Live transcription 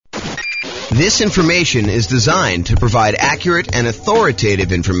This information is designed to provide accurate and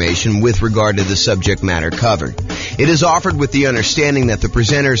authoritative information with regard to the subject matter covered. It is offered with the understanding that the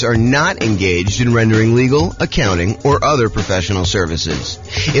presenters are not engaged in rendering legal, accounting, or other professional services.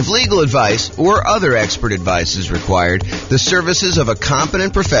 If legal advice or other expert advice is required, the services of a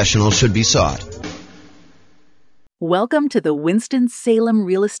competent professional should be sought. Welcome to the Winston-Salem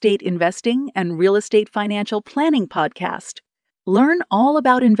Real Estate Investing and Real Estate Financial Planning Podcast. Learn all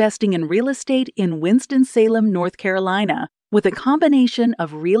about investing in real estate in Winston-Salem, North Carolina, with a combination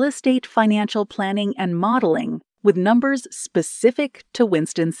of real estate financial planning and modeling with numbers specific to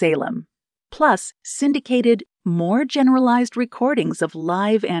Winston-Salem, plus syndicated, more generalized recordings of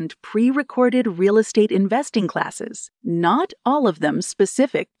live and pre-recorded real estate investing classes, not all of them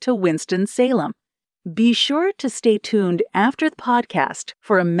specific to Winston-Salem. Be sure to stay tuned after the podcast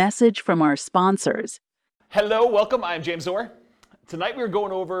for a message from our sponsors. Hello, welcome. I'm James Orr. Tonight we're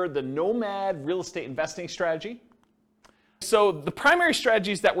going over the Nomad real estate investing strategy. So the primary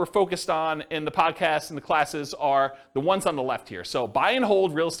strategies that we're focused on in the podcast and the classes are the ones on the left here. So buy and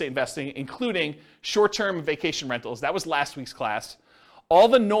hold real estate investing, including short-term vacation rentals. That was last week's class. All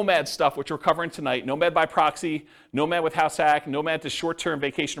the Nomad stuff, which we're covering tonight, Nomad by proxy, Nomad with house hack, Nomad to short-term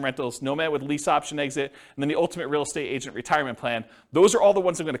vacation rentals, Nomad with lease option exit, and then the ultimate real estate agent retirement plan. Those are all the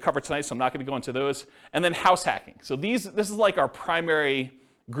ones I'm going to cover tonight, so I'm not going to go into those. And then house hacking. So this is like our primary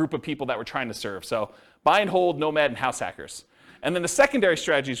group of people that we're trying to serve. So buy and hold, Nomad, and house hackers. And then the secondary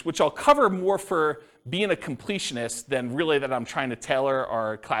strategies, which I'll cover more for being a completionist than really that I'm trying to tailor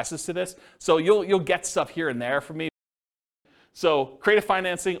our classes to this. So you'll get stuff here and there from me. So creative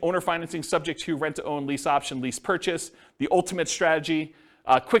financing, owner financing subject to rent to own, lease option, lease purchase, the ultimate strategy,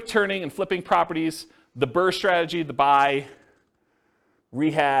 quick turning and flipping properties, the BRRRR strategy, the buy,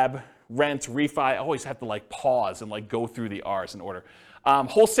 rehab, rent, refi. I always have to pause and go through the R's in order.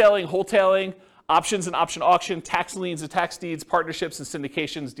 Wholesaling, wholetailing, options and option auction, tax liens and tax deeds, partnerships and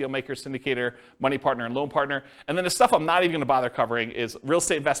syndications, deal maker, syndicator, money partner, and loan partner. And then the stuff I'm not even going to bother covering is real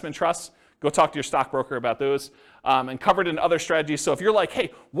estate investment trusts. Go talk to your stockbroker about those, and covered in other strategies. So if you're like,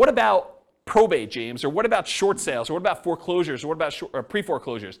 hey, what about probate, James? Or what about short sales? Or what about foreclosures? Or what about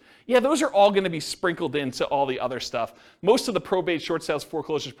pre-foreclosures? Yeah, those are all going to be sprinkled into all the other stuff. Most of the probate, short sales,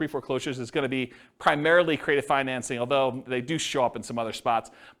 foreclosures, pre-foreclosures is going to be primarily creative financing, although they do show up in some other spots.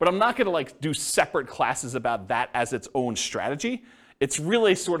 But I'm not going to do separate classes about that as its own strategy. It's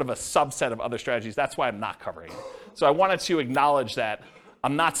really sort of a subset of other strategies. That's why I'm not covering it. So I wanted to acknowledge that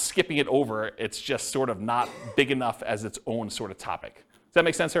I'm not skipping it over. It's just sort of not big enough as its own sort of topic. Does that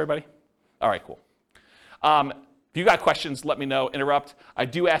make sense, everybody? All right, cool. If you got questions, let me know. Interrupt. I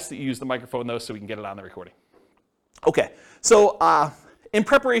do ask that you use the microphone, though, so we can get it on the recording. Okay, so in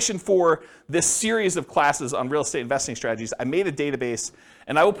preparation for this series of classes on real estate investing strategies, I made a database,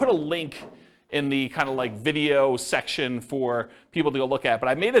 and I will put a link in the kind of video section for people to go look at. But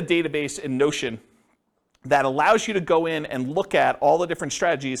I made a database in Notion that allows you to go in and look at all the different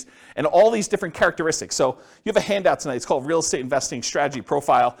strategies and all these different characteristics. So you have a handout tonight. It's called Real Estate Investing Strategy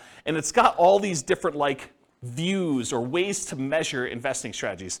Profile, and it's got all these different views or ways to measure investing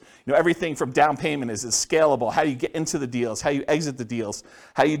strategies. Everything from down payment is scalable, how you get into the deals, how you exit the deals,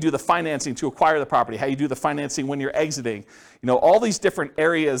 how you do the financing to acquire the property, how you do the financing when you're exiting. All these different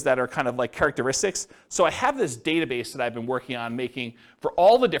areas that are kind of characteristics. So I have this database that I've been working on making for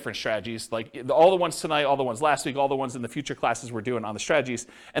all the different strategies, all the ones tonight, all the ones last week, all the ones in the future classes we're doing on the strategies.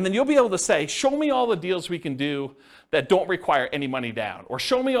 And then you'll be able to say, show me all the deals we can do that don't require any money down, or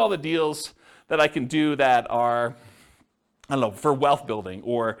show me all the deals that I can do that are, for wealth building,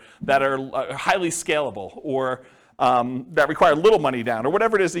 or that are highly scalable, or that require little money down, or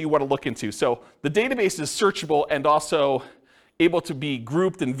whatever it is that you want to look into. So the database is searchable and also able to be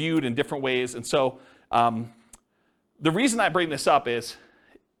grouped and viewed in different ways. And so the reason I bring this up is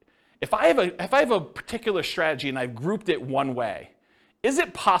if I have a particular strategy and I've grouped it one way, is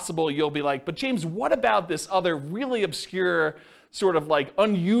it possible you'll be like, but James, what about this other really obscure sort of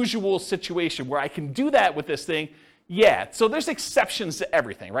unusual situation where I can do that with this thing? Yeah, so there's exceptions to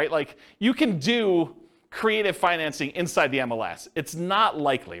everything, right? You can do creative financing inside the MLS. It's not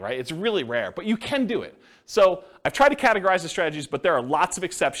likely, right? It's really rare, but you can do it. So I've tried to categorize the strategies, but there are lots of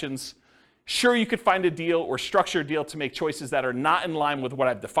exceptions. Sure, you could find a deal or structure a deal to make choices that are not in line with what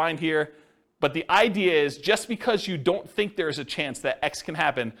I've defined here. But the idea is just because you don't think there's a chance that X can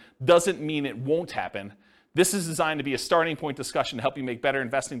happen doesn't mean it won't happen. This is designed to be a starting point discussion to help you make better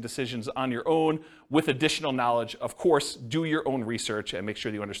investing decisions on your own with additional knowledge. Of course, do your own research and make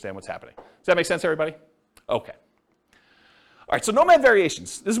sure you understand what's happening. Does that make sense, everybody? Okay. All right, so Nomad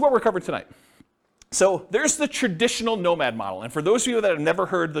variations. This is what we're covering tonight. So there's the traditional Nomad model. And for those of you that have never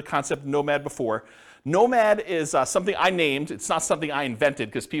heard the concept of Nomad before, Nomad is something I named. It's not something I invented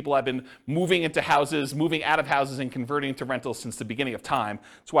because people have been moving into houses, moving out of houses and converting to rentals since the beginning of time.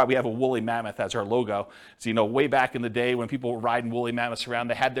 That's why we have a woolly mammoth as our logo. So, you know, way back in the day when people were riding woolly mammoths around,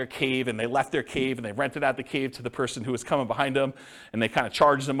 they had their cave and they left their cave and they rented out the cave to the person who was coming behind them and they kind of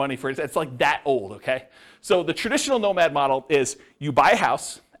charged them money for it. It's like that old, okay? So the traditional Nomad model is you buy a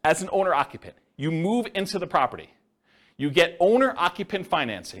house as an owner-occupant. You move into the property. You get owner-occupant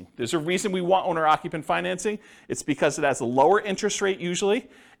financing. There's a reason we want owner-occupant financing. It's because it has a lower interest rate usually,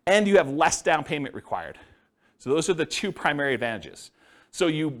 and you have less down payment required. So those are the two primary advantages. So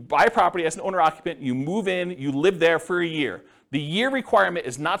you buy a property as an owner-occupant, you move in, you live there for a year. The year requirement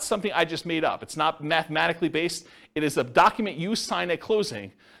is not something I just made up. It's not mathematically based. It is a document you sign at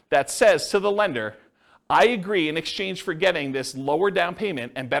closing that says to the lender, I agree in exchange for getting this lower down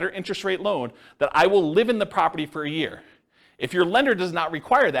payment and better interest rate loan that I will live in the property for a year. If your lender does not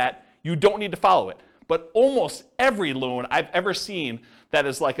require that, you don't need to follow it. But almost every loan I've ever seen that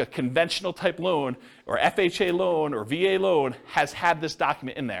is like a conventional type loan or FHA loan or VA loan has had this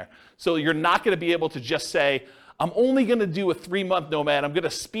document in there. So you're not going to be able to just say, I'm only going to do a 3-month Nomad. I'm going to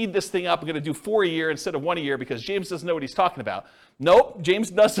speed this thing up. I'm going to do 4 a year instead of 1 a year because James doesn't know what he's talking about. Nope,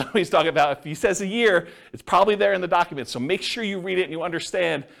 James does know what he's talking about. If he says a year, it's probably there in the document. So make sure you read it and you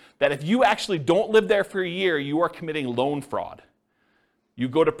understand that if you actually don't live there for a year, you are committing loan fraud. You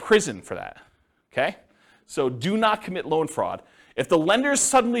go to prison for that, okay? So do not commit loan fraud. If the lenders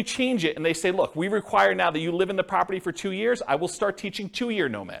suddenly change it and they say, look, we require now that you live in the property for 2 years, I will start teaching 2-year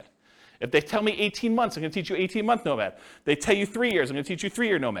Nomad. If they tell me 18 months, I'm going to teach you 18-month Nomad. They tell you 3 years, I'm going to teach you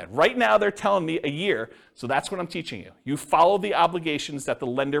 3-year Nomad. Right now, they're telling me a year, so that's what I'm teaching you. You follow the obligations that the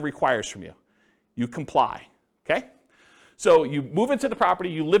lender requires from you. You comply, okay? So you move into the property,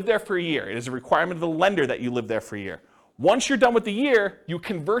 you live there for a year. It is a requirement of the lender that you live there for a year. Once you're done with the year, you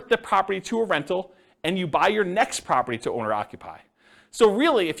convert the property to a rental, and you buy your next property to owner-occupy. So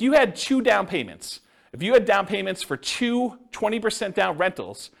really, if you had 2 down payments, if you had down payments for 2 20% down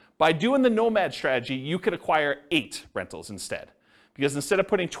rentals, by doing the Nomad strategy, you could acquire 8 rentals instead. Because instead of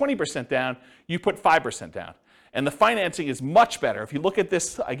putting 20% down, you put 5% down. And the financing is much better. If you look at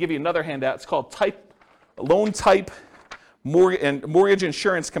this, I give you another handout. It's called loan type mortgage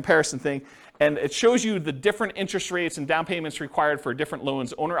insurance comparison thing. And it shows you the different interest rates and down payments required for different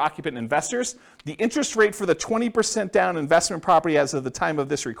loans, owner-occupant investors. The interest rate for the 20% down investment property as of the time of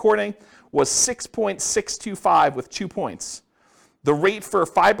this recording was 6.625 with 2 points. The rate for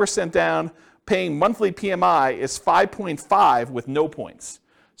 5% down paying monthly PMI is 5.5 with no points.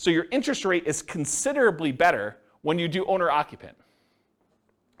 So your interest rate is considerably better when you do owner-occupant,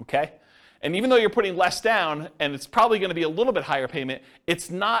 okay? And even though you're putting less down, and it's probably going to be a little bit higher payment, it's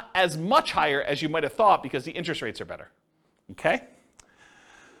not as much higher as you might have thought because the interest rates are better, okay?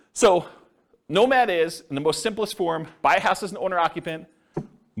 So Nomad is, in the most simplest form, buy a house as an owner-occupant,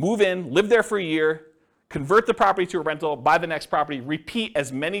 move in, live there for a year, convert the property to a rental, buy the next property, repeat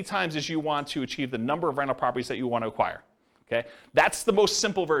as many times as you want to achieve the number of rental properties that you want to acquire, okay? That's the most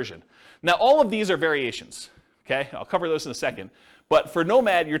simple version. Now, all of these are variations, okay? I'll cover those in a second. But for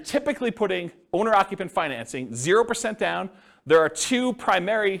Nomad, you're typically putting owner-occupant financing, 0% down. There are 2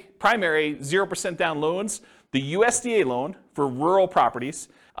 primary 0% down loans. The USDA loan for rural properties.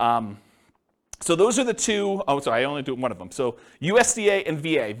 So those are the 2, oh, sorry, I only do one of them. So USDA and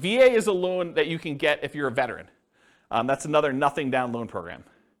VA. VA is a loan that you can get if you're a veteran. That's another nothing down loan program.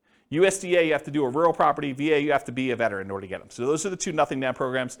 USDA, you have to do a rural property. VA, you have to be a veteran in order to get them. So those are the 2 nothing down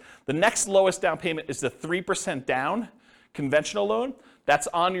programs. The next lowest down payment is the 3% down conventional loan. That's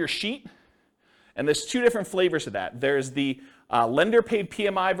on your sheet. And there's 2 different flavors of that. There's the lender paid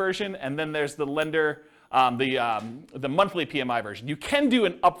PMI version, and then there's the lender the monthly PMI version. You can do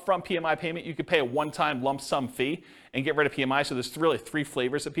an upfront PMI payment. You could pay a one-time lump sum fee and get rid of PMI. So there's really 3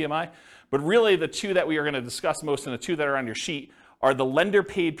 flavors of PMI. But really the 2 that we are going to discuss most and the 2 that are on your sheet are the lender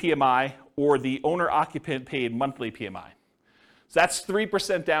paid PMI or the owner-occupant paid monthly PMI. So that's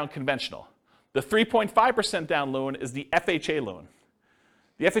 3% down conventional. The 3.5% down loan is the FHA loan.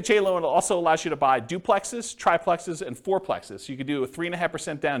 The FHA loan also allows you to buy duplexes, triplexes, and fourplexes. So you could do a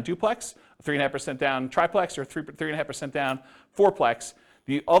 3.5% down duplex, a 3.5% down triplex, or 3.5% down fourplex.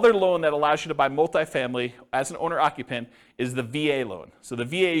 The other loan that allows you to buy multifamily as an owner-occupant is the VA loan. So the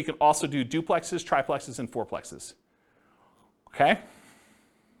VA, you can also do duplexes, triplexes, and fourplexes. Okay?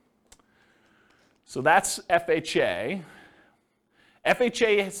 So that's FHA.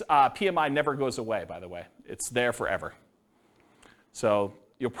 FHA's PMI never goes away, by the way. It's there forever. So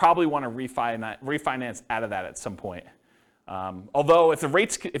you'll probably want to refinance out of that at some point. Although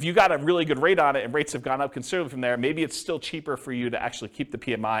if you got a really good rate on it and rates have gone up considerably from there, maybe it's still cheaper for you to actually keep the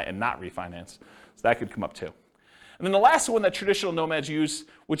PMI and not refinance. So that could come up too. And then the last one that traditional nomads use,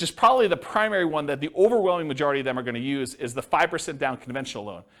 which is probably the primary one that the overwhelming majority of them are going to use, is the 5% down conventional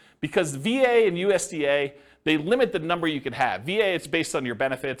loan. Because VA and USDA, they limit the number you can have. VA, it's based on your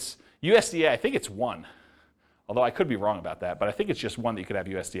benefits. USDA, I think it's 1. Although I could be wrong about that, but I think it's just 1 that you could have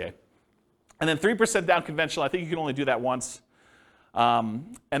USDA. And then 3% down conventional, I think you can only do that once.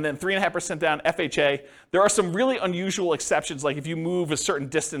 And then 3.5% down FHA. There are some really unusual exceptions, like if you move a certain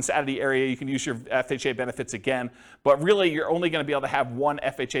distance out of the area, you can use your FHA benefits again. But really, you're only going to be able to have 1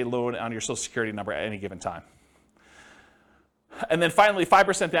 FHA loan on your Social Security number at any given time. And then finally,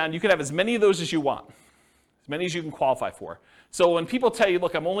 5% down, you can have as many of those as you want, as many as you can qualify for. So when people tell you,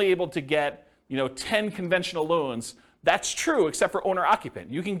 look, I'm only able to get 10 conventional loans, that's true, except for owner-occupant.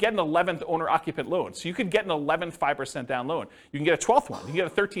 You can get an 11th owner-occupant loan. So you could get an 11th 5% down loan. You can get a 12th one. You can get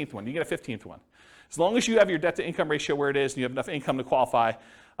a 13th one. You can get a 15th one. As long as you have your debt-to-income ratio where it is and you have enough income to qualify,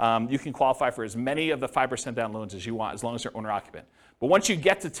 you can qualify for as many of the 5% down loans as you want, as long as they're owner-occupant. But once you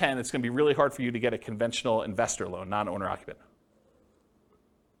get to 10, it's going to be really hard for you to get a conventional investor loan, non-owner-occupant.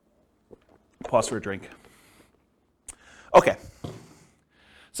 Pause for a drink. Okay.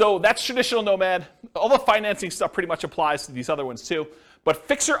 So that's traditional nomad. All the financing stuff pretty much applies to these other ones too. But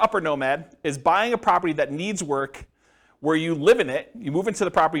fixer-upper nomad is buying a property that needs work, where you live in it, you move into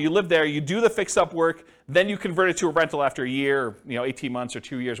the property, you live there, you do the fix-up work, then you convert it to a rental after a year, 18 months or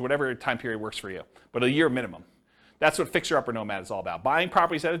 2 years, whatever time period works for you, but a year minimum. That's what fixer-upper nomad is all about. Buying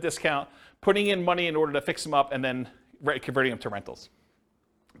properties at a discount, putting in money in order to fix them up, and then converting them to rentals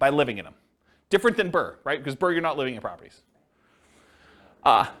by living in them. Different than BRRRR, right? Because BRRRR, you're not living in properties.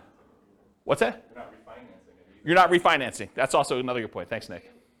 What's that? You're not refinancing it either. You're not refinancing. That's also another good point. Thanks,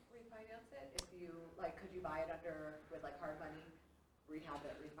 Nick. Refinance it if you could you buy it with hard money, rehab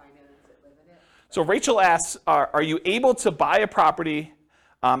it, refinance it, live in it? So Rachel asks, are you able to buy a property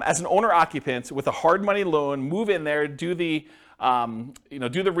as an owner-occupant with a hard money loan, move in there, do the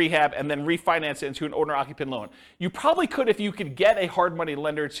rehab, and then refinance it into an owner-occupant loan? You probably could if you could get a hard money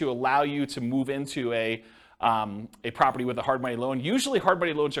lender to allow you to move into a property with a hard money loan. Usually hard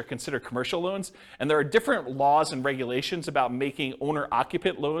money loans are considered commercial loans, and there are different laws and regulations about making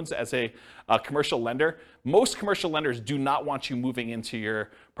owner-occupant loans as a commercial lender. Most commercial lenders do not want you moving into your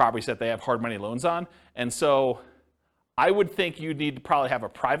properties that they have hard money loans on, and so I would think you need to probably have a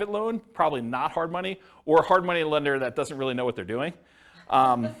private loan, probably not hard money, or a hard money lender that doesn't really know what they're doing,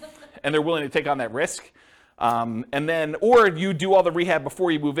 and they're willing to take on that risk. Or you do all the rehab before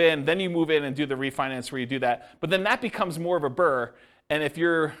you move in, then you move in and do the refinance where you do that. But then that becomes more of a BRRRR. And if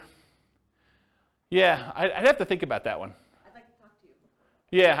you're, I'd have to think about that one. I'd like to talk to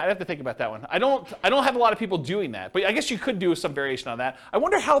you. Yeah, I'd have to think about that one. I don't have a lot of people doing that, but I guess you could do some variation on that. I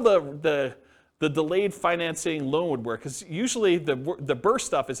wonder how the delayed financing loan would work, because usually the BRRRR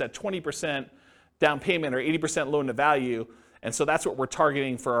stuff is at 20% down payment or 80% loan to value. And so that's what we're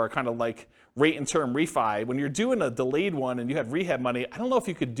targeting for our kind of like rate and term refi. When you're doing a delayed one and you have rehab money, I don't know if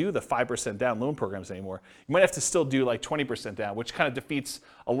you could do the 5% down loan programs anymore. You might have to still do like 20% down, which kind of defeats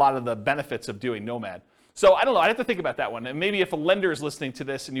a lot of the benefits of doing Nomad. So I don't know, I'd have to think about that one. And maybe if a lender is listening to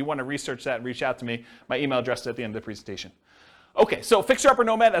this and you want to research that and reach out to me, my email address is at the end of the presentation. Okay, so fixer-upper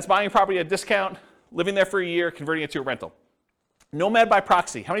Nomad, that's buying a property at a discount, living there for a year, converting it to a rental. Nomad by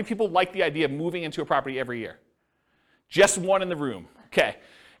proxy. How many people like the idea of moving into a property every year? Just one in the room. Okay.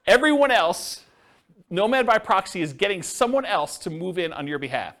 Everyone else, Nomad by proxy is getting someone else to move in on your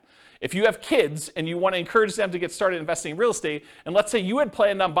behalf. If you have kids and you want to encourage them to get started investing in real estate, and let's say you had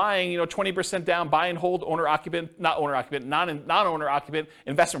planned on buying, 20% down, buy and hold non-owner-occupant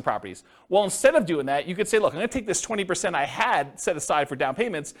investment properties. Well, instead of doing that, you could say, look, I'm going to take this 20% I had set aside for down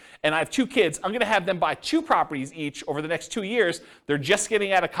payments, and I have 2 kids. I'm going to have them buy 2 properties each over the next 2 years. They're just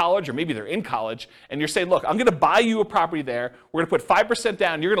getting out of college, or maybe they're in college, and you're saying, look, I'm going to buy you a property there. We're going to put 5%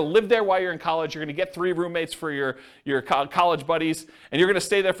 down. You're going to live there while you're in college. You're going to get 3 roommates for your college buddies, and you're going to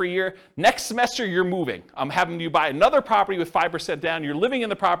stay there for a year. Next semester, you're moving. I'm having you buy another property with 5% down. You're living in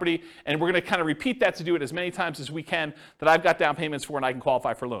the property, and we're going to kind of repeat that to do it as many times as we can that I've got down payments for and I can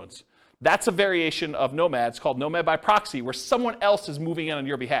qualify for loans. That's a variation of Nomad. It's called Nomad by proxy, where someone else is moving in on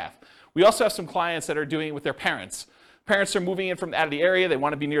your behalf. We also have some clients that are doing it with their parents. Parents are moving in from out of the area. They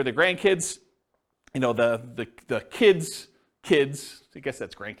want to be near their grandkids. The kids, I guess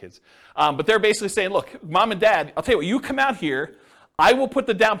that's grandkids. But they're basically saying, look, mom and dad, I'll tell you what, you come out here. I will put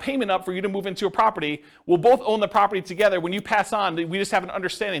the down payment up for you to move into a property. We'll both own the property together. When you pass on, we just have an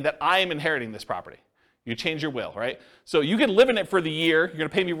understanding that I am inheriting this property. You change your will, right? So you can live in it for the year. You're going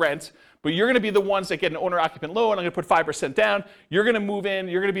to pay me rent, but you're going to be the ones that get an owner-occupant loan. I'm going to put 5% down. You're going to move in.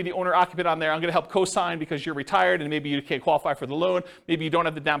 You're going to be the owner-occupant on there. I'm going to help co-sign because you're retired and maybe you can't qualify for the loan. Maybe you don't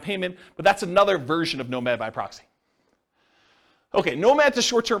have the down payment, but that's another version of Nomad by proxy. Okay, Nomad's a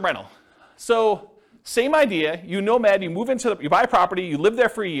short-term rental. So same idea. You Nomad, you move into you buy a property, you live there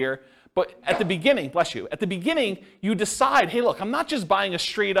for a year. But at the beginning, bless you, at the beginning, you decide, hey, look, I'm not just buying a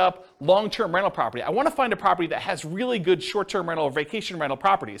straight up long-term rental property. I want to find a property that has really good short-term rental or vacation rental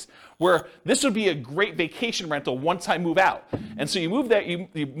properties where this would be a great vacation rental once I move out. And so you move there, you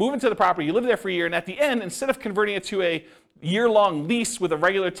move into the property, you live there for a year, and at the end, instead of converting it to a year-long lease with a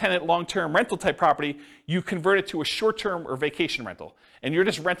regular tenant long-term rental type property, you convert it to a short-term or vacation rental. And you're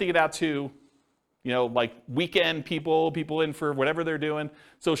just renting it out to like weekend people in for whatever they're doing.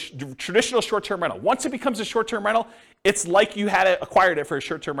 So traditional short-term rental. Once it becomes a short-term rental, it's like you had acquired it for a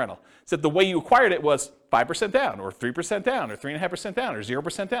short-term rental. Except the way you acquired it was 5% down, or 3% down, or 3.5% down, or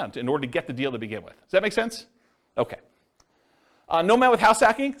 0% down in order to get the deal to begin with. Does that make sense? Okay. Nomad with house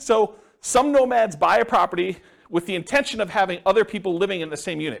hacking. So some nomads buy a property with the intention of having other people living in the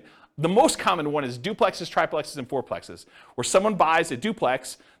same unit. The most common one is duplexes, triplexes, and fourplexes, where someone buys a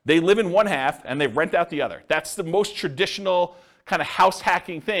duplex, they live in one half, and they rent out the other. That's the most traditional kind of house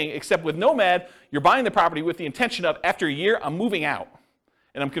hacking thing, except with Nomad, you're buying the property with the intention of, after a year, I'm moving out,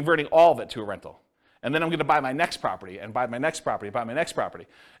 and I'm converting all of it to a rental. And then I'm going to buy my next property, and buy my next property, buy my next property.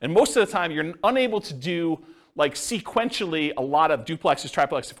 And most of the time, you're unable to do like sequentially a lot of duplexes,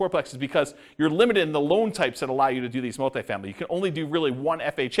 triplexes, fourplexes because you're limited in the loan types that allow you to do these multifamily. You can only do really one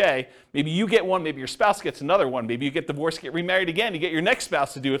FHA. Maybe you get one, maybe your spouse gets another one. Maybe you get divorced, get remarried again, you get your next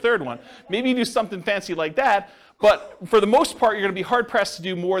spouse to do a third one. Maybe you do something fancy like that, but for the most part, you're going to be hard-pressed to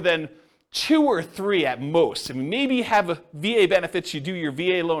do more than 2 or 3 at most. I mean, maybe you have a VA benefits, you do your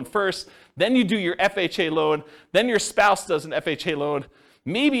VA loan first, then you do your FHA loan, then your spouse does an FHA loan.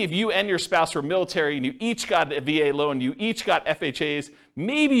 Maybe if you and your spouse were military and you each got a VA loan, you each got FHAs,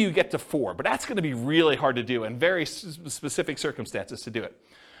 maybe you get to 4, but that's going to be really hard to do and very specific circumstances to do it.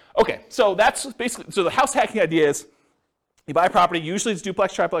 Okay, so that's basically, so the house hacking idea is you buy a property, usually it's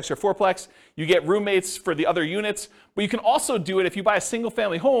duplex, triplex, or fourplex, you get roommates for the other units, but you can also do it if you buy a single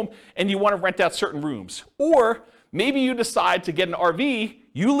family home and you want to rent out certain rooms. Or maybe you decide to get an RV,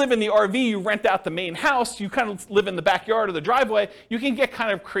 you live in the RV, you rent out the main house, you kind of live in the backyard or the driveway, you can get kind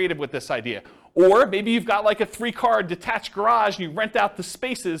of creative with this idea. Or maybe you've got like a 3-car detached garage and you rent out the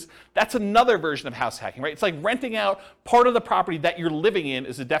spaces. That's another version of house hacking, right? It's like renting out part of the property that you're living in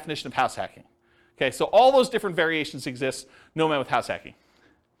is a definition of house hacking. Okay, so all those different variations exist, Nomad with house hacking.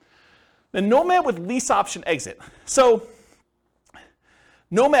 The Nomad with lease option exit. So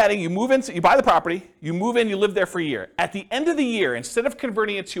nomading, you move in, you buy the property, you move in, you live there for a year. At the end of the year, instead of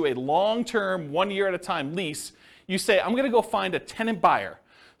converting it to a long-term, 1 year at a time lease, you say, I'm going to go find a tenant buyer,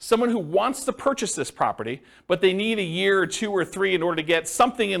 someone who wants to purchase this property, but they need a year or 2 or 3 in order to get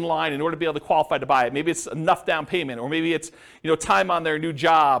something in line in order to be able to qualify to buy it. Maybe it's enough down payment, or maybe it's time on their new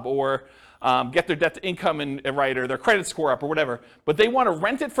job, or get their debt to income right, or their credit score up, or whatever. But they want to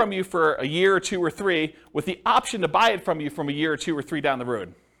rent it from you for a year or 2 or 3 with the option to buy it from you from a year or 2 or 3 down the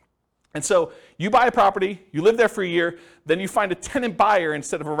road. And so you buy a property, you live there for a year, then you find a tenant buyer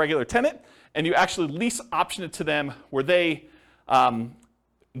instead of a regular tenant, and you actually lease option it to them where they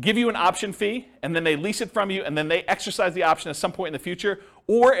give you an option fee, and then they lease it from you, and then they exercise the option at some point in the future.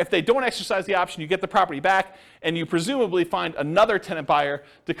 Or if they don't exercise the option, you get the property back, and you presumably find another tenant buyer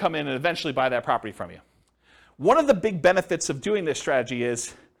to come in and eventually buy that property from you. One of the big benefits of doing this strategy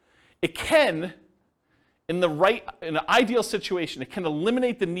is it can, in an ideal situation, it can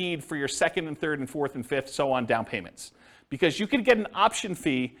eliminate the need for your second and third and fourth and fifth, so on, down payments. Because you can get an option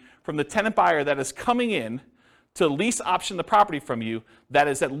fee from the tenant buyer that is coming in to lease option the property from you that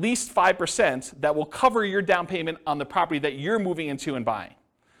is at least 5% that will cover your down payment on the property that you're moving into and buying.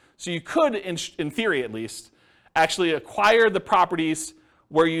 So you could, in theory at least, actually acquire the properties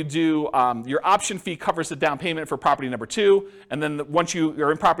where you do, your option fee covers the down payment for property number 2, and then once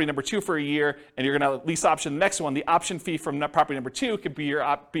you're in property number 2 for a year and you're going to lease option the next one, the option fee from property number 2 could be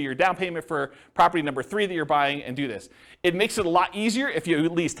your down payment for property number 3 that you're buying, and do this. It makes it a lot easier if you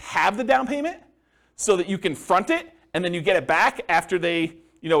at least have the down payment, so that you can front it and then you get it back after a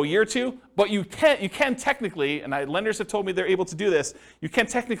year or 2. But you can technically, and lenders have told me they're able to do this, you can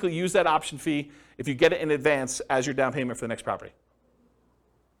technically use that option fee if you get it in advance as your down payment for the next property.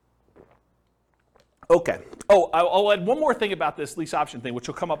 Okay. Oh, I'll add one more thing about this lease option thing, which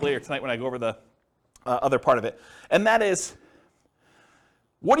will come up later tonight when I go over the other part of it. And that is,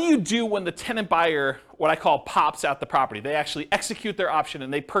 What do you do when the tenant buyer, what I call, pops out the property? They actually execute their option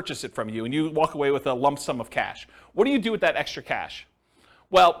and they purchase it from you, and you walk away with a lump sum of cash. What do you do with that extra cash?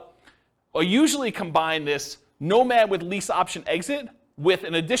 Well, I usually combine this Nomad with lease option exit with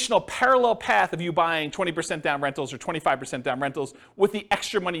an additional parallel path of you buying 20% down rentals or 25% down rentals with the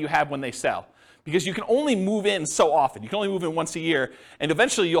extra money you have when they sell. Because you can only move in so often. You can only move in once a year, and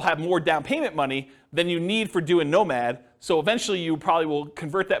eventually you'll have more down payment money than you need for doing Nomad. So eventually you probably will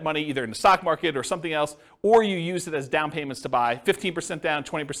convert that money either in the stock market or something else, or you use it as down payments to buy 15% down,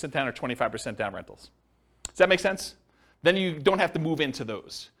 20% down, or 25% down rentals. Does that make sense? Then you don't have to move into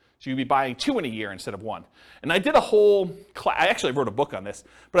those. So you'll be buying 2 in a year instead of 1. And I did a whole class, I actually wrote a book on this,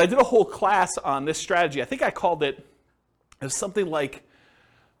 but I did a whole class on this strategy. I think I called it something like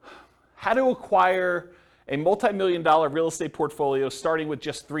how to acquire a multi-million-dollar real estate portfolio starting with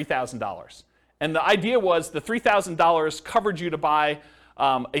just $3,000. And the idea was the $3,000 covered you to buy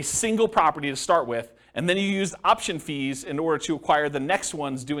a single property to start with, and then you used option fees in order to acquire the next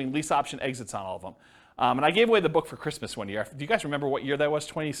ones doing lease option exits on all of them. And I gave away the book for Christmas one year. Do you guys remember what year that was?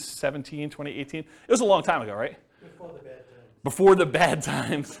 2017, 2018? It was a long time ago, right? Before the bad times. Before the bad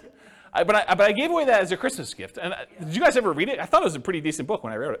times. But I gave away that as a Christmas gift. And did you guys ever read it? I thought it was a pretty decent book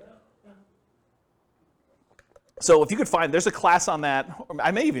when I wrote it. So if you could find, there's a class on that. I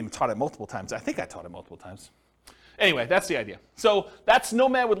may have even taught it multiple times. I think I taught it multiple times. Anyway, that's the idea. So that's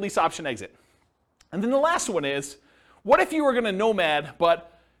Nomad with lease option exit. And then the last one is, what if you were going to Nomad,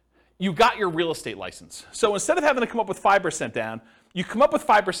 but you got your real estate license? So instead of having to come up with 5% down, you come up with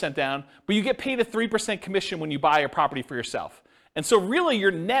 5% down, but you get paid a 3% commission when you buy a property for yourself. And so really you're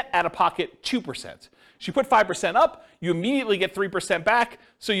net out of pocket 2%. So you put 5% up, you immediately get 3% back,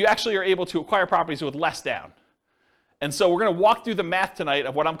 so you actually are able to acquire properties with less down. And so we're going to walk through the math tonight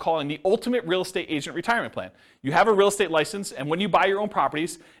of what I'm calling the ultimate real estate agent retirement plan. You have a real estate license, and when you buy your own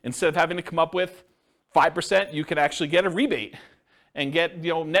properties, instead of having to come up with 5%, you can actually get a rebate and get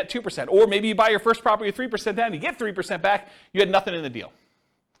net 2%. Or maybe you buy your first property with 3% down, you get 3% back, you had nothing in the deal.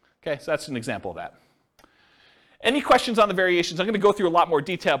 Okay, so that's an example of that. Any questions on the variations? I'm going to go through a lot more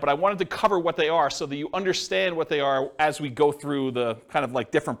detail, but I wanted to cover what they are so that you understand what they are as we go through the kind of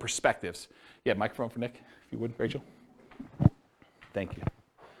like different perspectives. Yeah, microphone for Nick, if you would, Rachel. Thank you.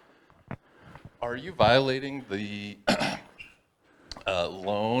 Are you violating the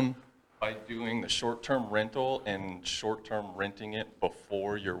loan by doing the short-term rental and short-term renting it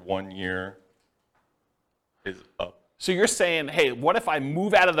before your 1 year is up? So you're saying, hey, what if I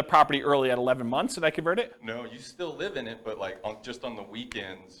move out of the property early at 11 months and I convert it? No, you still live in it, but like just on the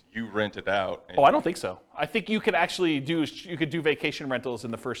weekends, you rent it out. Oh, I don't think so. I think you could actually do vacation rentals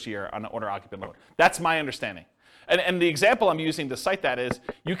in the first year on an owner-occupant loan. That's my understanding. And the example I'm using to cite that is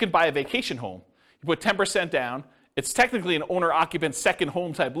you can buy a vacation home. You put 10% down. It's technically an owner-occupant second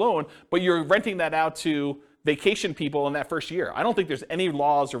home type loan, but you're renting that out to vacation people in that first year. I don't think there's any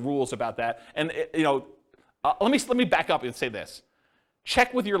laws or rules about that. And let me back up and say this.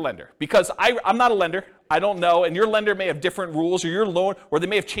 Check with your lender, because I'm not a lender. I don't know, and your lender may have different rules, or your loan, or they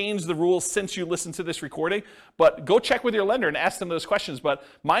may have changed the rules since you listened to this recording. But go check with your lender and ask them those questions. But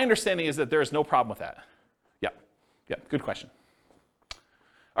my understanding is that there is no problem with that. Yeah, good question.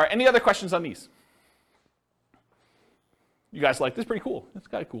 All right, any other questions on these? You guys like this? Pretty cool. It's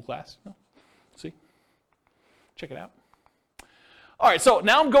got a cool class. See? Check it out. All right, so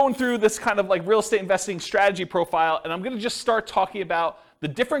now I'm going through this kind of like real estate investing strategy profile, and I'm going to just start talking about the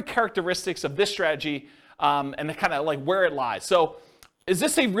different characteristics of this strategy and the kind of like where it lies. So is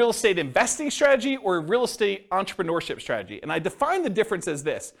this a real estate investing strategy or a real estate entrepreneurship strategy? And I define the difference as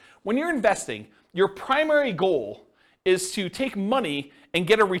this. When you're investing, your primary goal is to take money and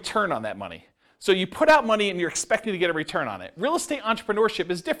get a return on that money. So you put out money and you're expecting to get a return on it. Real estate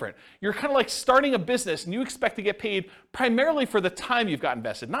entrepreneurship is different. You're kind of like starting a business and you expect to get paid primarily for the time you've got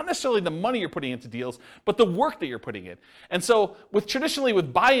invested. Not necessarily the money you're putting into deals, but the work that you're putting in. And so traditionally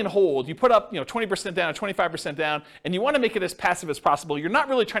with buy and hold, you put up 20% down or 25% down, and you want to make it as passive as possible. You're not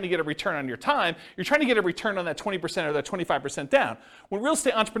really trying to get a return on your time. You're trying to get a return on that 20% or that 25% down. When real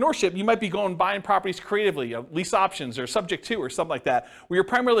estate entrepreneurship, you might be going buying properties creatively, lease options or subject to or something like that, where you're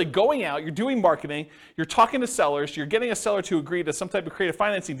primarily going out, you're doing marketing, you're talking to sellers, you're getting a seller to agree to some type of creative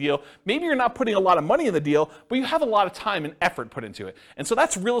financing deal. Maybe you're not putting a lot of money in the deal, but you have a lot of time and effort put into it. And so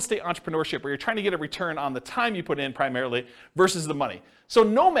that's real estate entrepreneurship, where you're trying to get a return on the time you put in primarily versus the money. So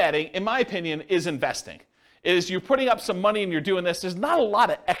nomading, in my opinion, is investing. You're putting up some money and you're doing this. There's not a lot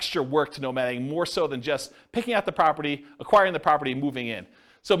of extra work to nomading, more so than just picking out the property, acquiring the property, and moving in.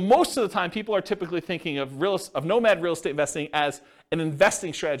 So most of the time, people are typically thinking of nomad real estate investing as an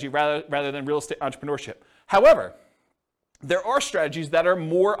investing strategy rather than real estate entrepreneurship. However, there are strategies that are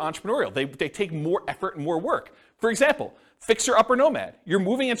more entrepreneurial. They take more effort and more work. For example, fixer-upper nomad. You're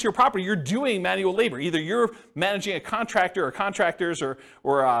moving into your property. You're doing manual labor. Either you're managing a contractor or contractors or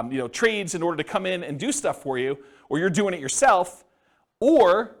trades in order to come in and do stuff for you, or you're doing it yourself,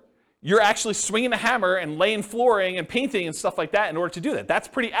 or you're actually swinging a hammer and laying flooring and painting and stuff like that in order to do that. That's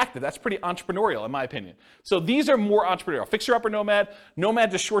pretty active. That's pretty entrepreneurial, in my opinion. So these are more entrepreneurial. Fixer-upper nomad,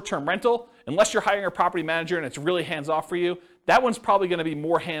 nomad is short-term rental. Unless you're hiring a property manager and it's really hands-off for you, that one's probably going to be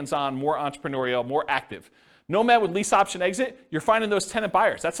more hands-on, more entrepreneurial, more active. Nomad with lease option exit, you're finding those tenant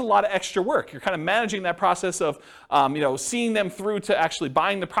buyers. That's a lot of extra work. You're kind of managing that process of seeing them through to actually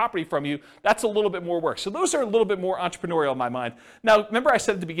buying the property from you. That's a little bit more work. So those are a little bit more entrepreneurial in my mind. Now, remember I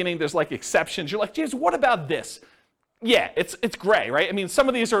said at the beginning there's like exceptions. You're like, James, what about this? Yeah, it's gray, right? I mean, some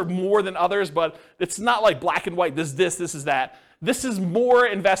of these are more than others, but it's not like black and white. This is that. This is more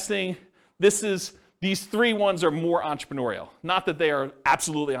investing. These three ones are more entrepreneurial. Not that they are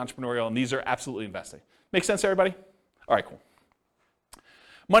absolutely entrepreneurial and these are absolutely investing. Make sense, everybody? All right, cool.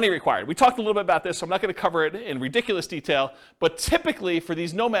 Money required. We talked a little bit about this, so I'm not going to cover it in ridiculous detail, but typically for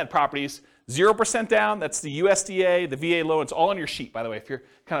these Nomad properties, 0% down, that's the USDA, the VA loan, it's all on your sheet, by the way, if you're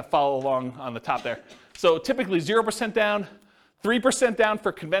kind of follow along on the top there. So typically 0% down, 3% down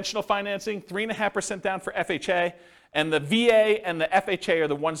for conventional financing, 3.5% down for FHA, and the VA and the FHA are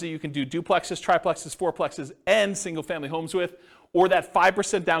the ones that you can do duplexes, triplexes, fourplexes, and single-family homes with, or that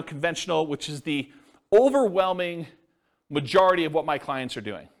 5% down conventional, which is the overwhelming majority of what my clients are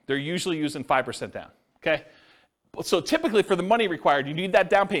doing. They're usually using 5% down, okay? So typically for the money required, you need that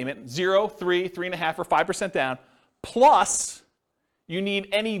down payment, 0, 3, 3.5, or 5% down, plus you need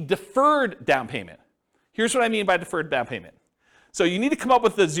any deferred down payment. Here's what I mean by deferred down payment. So you need to come up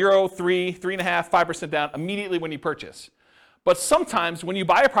with the 0, 3, 3.5, 5% down immediately when you purchase. But sometimes when you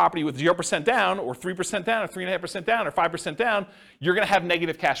buy a property with 0% down, or 3% down, or 3.5% down, or 5% down, you're gonna have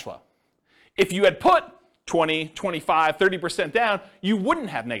negative cash flow. If you had put 20, 25, 30% down, you wouldn't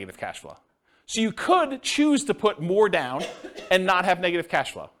have negative cash flow. So you could choose to put more down and not have negative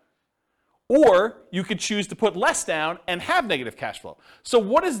cash flow. Or you could choose to put less down and have negative cash flow. So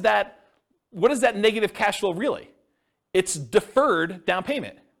what is that negative cash flow really? It's deferred down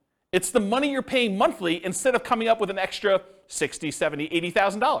payment. It's the money you're paying monthly instead of coming up with an extra $60,000, $70,000,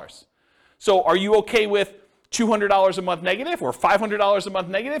 $80,000. So are you okay with $200 a month negative or $500 a month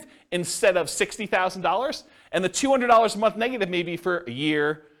negative instead of $60,000? And the $200 a month negative may be for a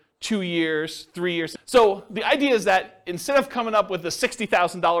year, 2 years, 3 years. So the idea is that instead of coming up with the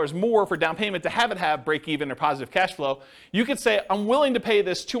 $60,000 more for down payment to have break even or positive cash flow, you could say, I'm willing to pay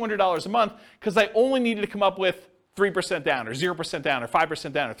this $200 a month because I only needed to come up with 3% down or 0% down or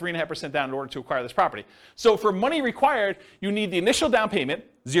 5% down or 3.5% down in order to acquire this property. So for money required, you need the initial down payment,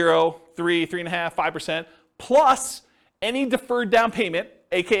 0, 3, 3.5, 5%, plus any deferred down payment,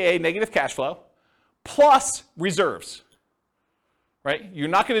 aka negative cash flow, plus reserves. Right? You're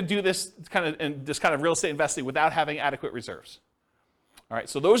not going to do this kind of real estate investing without having adequate reserves. All right,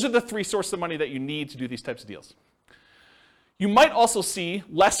 so those are the three sources of money that you need to do these types of deals. You might also see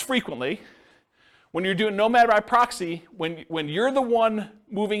less frequently when you're doing Nomad by proxy, when you're the one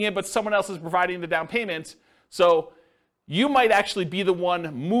moving in but someone else is providing the down payment. So you might actually be the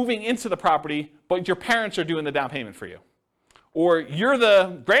one moving into the property, but your parents are doing the down payment for you. Or you're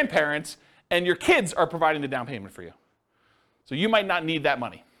the grandparents and your kids are providing the down payment for you. So you might not need that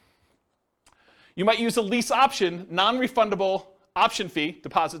money. You might use a lease option, non-refundable option fee,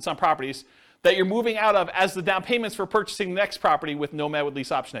 deposits on properties, that you're moving out of as the down payments for purchasing the next property with Nomad with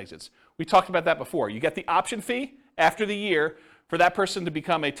lease option exits. We talked about that before. You get the option fee after the year for that person to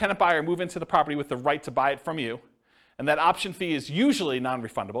become a tenant buyer, move into the property with the right to buy it from you. And that option fee is usually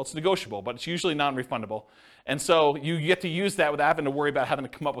non-refundable. It's negotiable, but it's usually non-refundable. And so you get to use that without having to worry about having to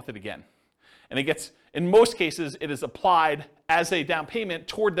come up with it again. And it gets, in most cases, it is applied as a down payment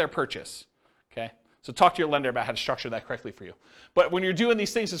toward their purchase. Okay? So talk to your lender about how to structure that correctly for you. But when you're doing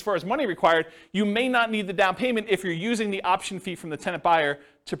these things as far as money required, you may not need the down payment if you're using the option fee from the tenant buyer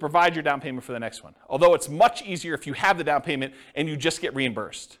to provide your down payment for the next one. Although it's much easier if you have the down payment and you just get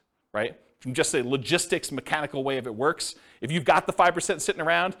reimbursed, right? From just a logistics, mechanical way of it works. If you've got the 5% sitting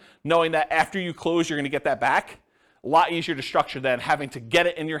around, knowing that after you close, you're going to get that back, a lot easier to structure than having to get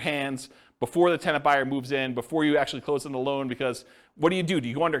it in your hands before the tenant buyer moves in, before you actually close on the loan, because what do? Do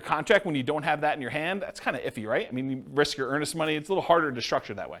you go under contract when you don't have that in your hand? That's kind of iffy, right? I mean, you risk your earnest money. It's a little harder to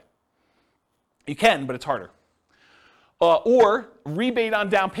structure that way. You can, but it's harder. Or rebate on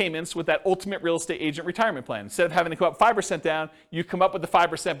down payments with that ultimate real estate agent retirement plan. Instead of having to come up 5% down, you come up with the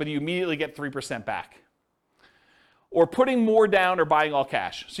 5%, but you immediately get 3% back. or putting more down or buying all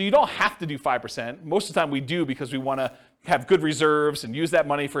cash. So you don't have to do 5%. Most of the time we do because we want to have good reserves and use that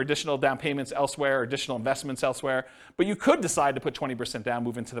money for additional down payments elsewhere, or additional investments elsewhere. But you could decide to put 20% down,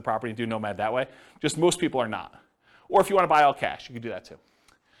 move into the property, and do Nomad that way. Just most people are not. Or if you want to buy all cash, you can do that too.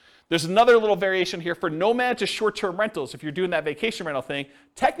 There's another little variation here for Nomad to short-term rentals. If you're doing that vacation rental thing,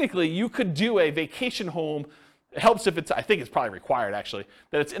 technically you could do a vacation home. It helps if it's, I think it's probably required actually,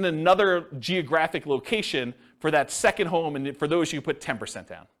 that it's in another geographic location for that second home, and for those you put 10%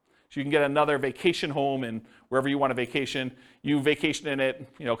 down. So you can get another vacation home in wherever you want to vacation. You vacation in it,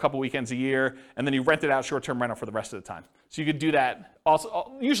 a couple weekends a year, and then you rent it out short-term rental for the rest of the time. So you could do that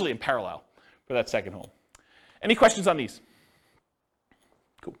also, usually in parallel for that second home. Any questions on these?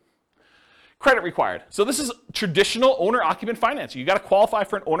 Cool. Credit required. So this is traditional owner-occupant financing. You got to qualify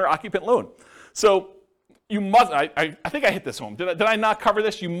for an owner-occupant loan. So you must, I think I hit this home. Did I not cover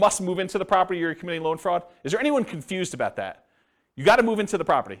this? You must move into the property or you're committing loan fraud. Is there anyone confused about that? You got to move into the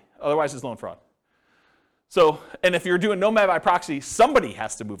property, otherwise it's loan fraud. So, and if you're doing Nomad by proxy, somebody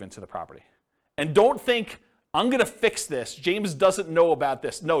has to move into the property. And don't think, I'm going to fix this. James doesn't know about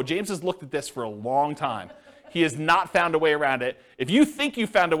this. No, James has looked at this for a long time. He has not found a way around it. If you think you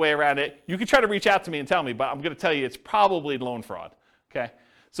found a way around it, you can try to reach out to me and tell me, but I'm going to tell you it's probably loan fraud. Okay?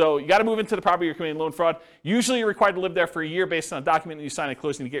 So you got to move into the property you're committing loan fraud. Usually you're required to live there for a year based on a document that you sign at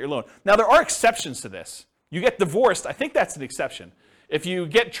closing to get your loan. Now there are exceptions to this. You get divorced, I think that's an exception. If you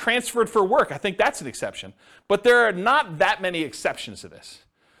get transferred for work, I think that's an exception. But there are not that many exceptions to this.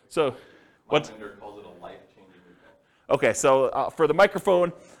 So, what? My lender calls it a life-changing event. Okay, so for the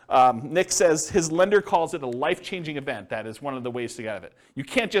microphone, Nick says his lender calls it a life-changing event. That is one of the ways to get out of it. You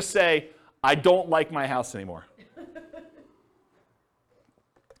can't just say, I don't like my house anymore.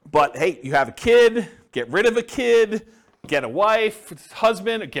 But hey, you have a kid, get rid of a kid, get a wife,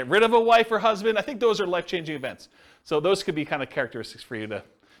 husband, or get rid of a wife or husband. I think those are life-changing events. So those could be kind of characteristics for you to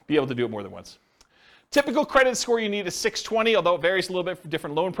be able to do it more than once. Typical credit score you need is 620, although it varies a little bit for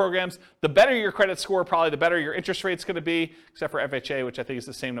different loan programs. The better your credit score, probably the better your interest rate's going to be, except for FHA, which I think is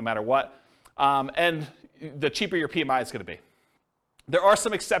the same no matter what. And the cheaper your PMI is going to be. There are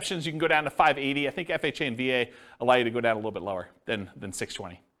some exceptions. You can go down to 580. I think FHA and VA allow you to go down a little bit lower than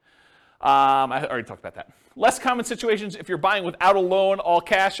 620. I already talked about that. Less common situations, if you're buying without a loan, all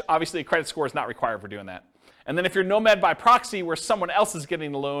cash, obviously a credit score is not required for doing that. And then if you're Nomad by proxy, where someone else is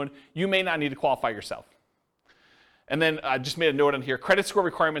getting the loan, you may not need to qualify yourself. And then I just made a note on here, credit score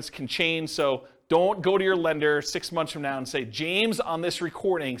requirements can change, so don't go to your lender 6 months from now and say, James on this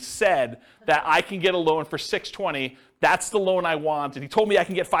recording said that I can get a loan for 620, that's the loan I want, and he told me I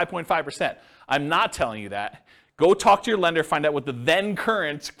can get 5.5%. I'm not telling you that. Go talk to your lender, find out what the then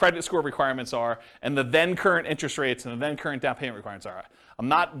current credit score requirements are, and the then current interest rates, and the then current down payment requirements are. I'm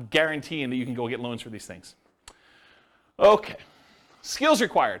not guaranteeing that you can go get loans for these things. Okay, skills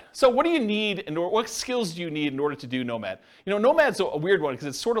required. So what do you need, what skills do you need in order to do Nomad? Nomad's a weird one because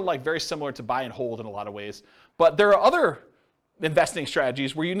it's sort of like very similar to buy and hold in a lot of ways. But there are other investing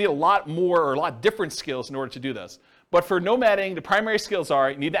strategies where you need a lot more or a lot different skills in order to do this. But for nomading, the primary skills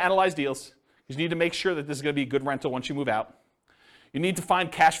are you need to analyze deals. You need to make sure that this is going to be a good rental once you move out. You need to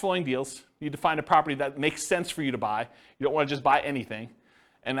find cash flowing deals. You need to find a property that makes sense for you to buy. You don't want to just buy anything.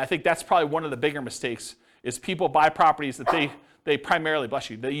 And I think that's probably one of the bigger mistakes is people buy properties that they primarily,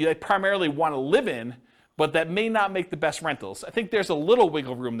 bless you, they primarily want to live in, but that may not make the best rentals. I think there's a little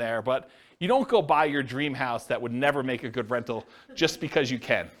wiggle room there, but you don't go buy your dream house that would never make a good rental just because you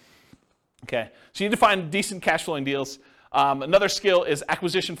can. Okay, so you need to find decent cash flowing deals. Another skill is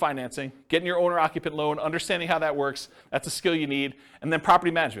acquisition financing, getting your owner-occupant loan, understanding how that works. That's a skill you need. And then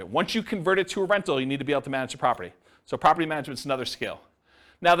property management. Once you convert it to a rental, you need to be able to manage the property. So property management is another skill.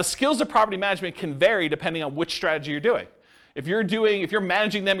 Now, the skills of property management can vary depending on which strategy you're doing. If you're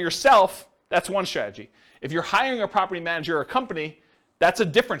managing them yourself, that's one strategy. If you're hiring a property manager or a company, that's a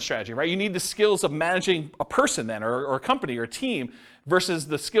different strategy, right? You need the skills of managing a person then, or a company or a team, versus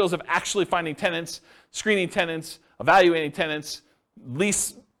the skills of actually finding tenants, screening tenants, evaluating tenants,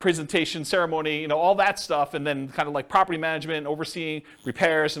 lease presentation, ceremony, all that stuff, and then kind of like property management, overseeing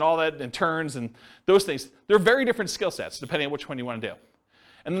repairs and all that, and turns and those things. They're very different skill sets depending on which one you want to do.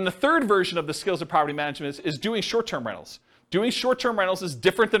 And then the third version of the skills of property management is doing short-term rentals. Doing short-term rentals is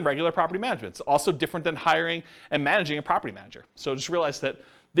different than regular property management. It's also different than hiring and managing a property manager. So just realize that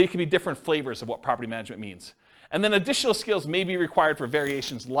they can be different flavors of what property management means. And then additional skills may be required for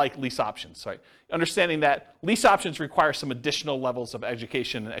variations like lease options. Right? Understanding that lease options require some additional levels of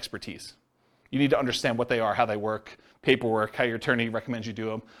education and expertise. You need to understand what they are, how they work, paperwork, how your attorney recommends you do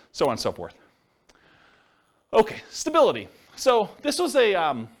them, so on and so forth. Okay, stability. So this was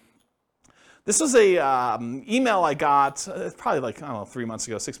This was a email I got probably like, I don't know, 3 months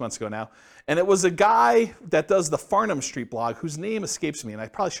ago, 6 months ago now. And it was a guy that does the Farnham Street blog, whose name escapes me, and I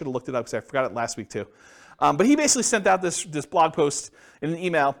probably should have looked it up because I forgot it last week too. But he basically sent out this blog post in an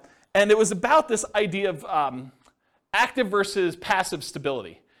email, and it was about this idea of active versus passive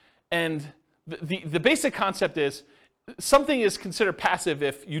stability. And the basic concept is something is considered passive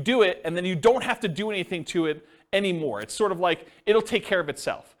if you do it and then you don't have to do anything to it anymore. It's sort of like it'll take care of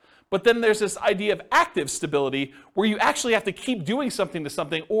itself. But then there's this idea of active stability where you actually have to keep doing something to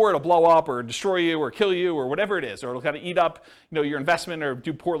something, or it'll blow up or destroy you or kill you or whatever it is, or it'll kind of eat up, your investment or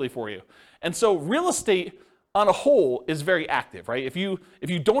do poorly for you. And so real estate on a whole is very active, right? If you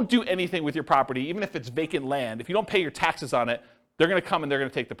don't do anything with your property, even if it's vacant land, if you don't pay your taxes on it, they're going to come and they're going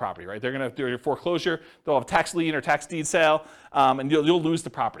to take the property, right? They're going to do your foreclosure, they'll have a tax lien or tax deed sale, and you'll lose the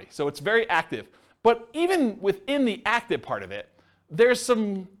property. So it's very active. But even within the active part of it, there's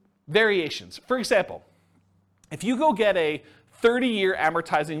some variations. For example, if you go get a 30-year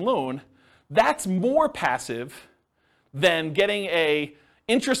amortizing loan, that's more passive than getting a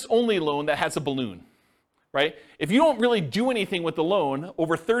interest-only loan that has a balloon, right? If you don't really do anything with the loan,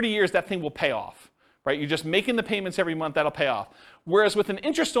 over 30 years, that thing will pay off, right? You're just making the payments every month, that'll pay off. Whereas with an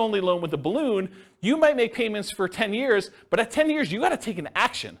interest-only loan with a balloon, you might make payments for 10 years, but at 10 years, you got to take an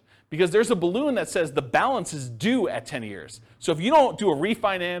action because there's a balloon that says the balance is due at 10 years. So if you don't do a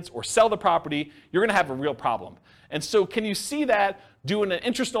refinance or sell the property, you're going to have a real problem. And so can you see that doing an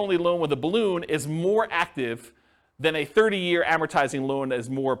interest-only loan with a balloon is more active than a 30-year amortizing loan that is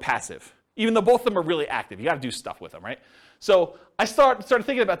more passive? Even though both of them are really active, you got to do stuff with them, right? So I started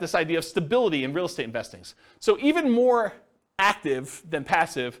thinking about this idea of stability in real estate investing. So even more active than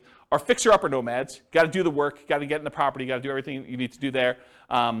passive are fixer-upper nomads. Got to do the work, got to get in the property, got to do everything you need to do there.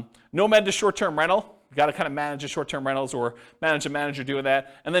 Nomad to short-term rental. You got to kind of manage the short-term rentals or manage a manager doing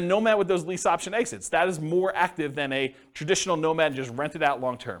that. And then nomad with those lease option exits. That is more active than a traditional nomad just rent it out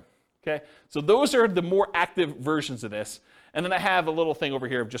long-term. Okay, so those are the more active versions of this. And then I have a little thing over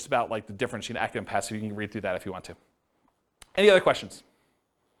here just about like the difference between active and passive. You can read through that if you want to. Any other questions?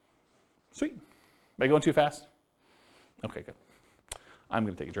 Sweet. Am I going too fast? Okay, good. I'm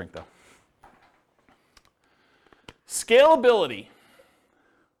going to take a drink though. Scalability.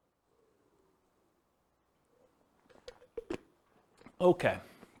 Okay.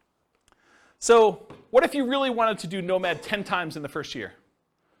 So what if you really wanted to do Nomad 10 times in the first year?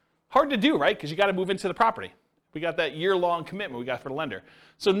 Hard to do, right? Because you got to move into the property. We got that year-long commitment we got for the lender.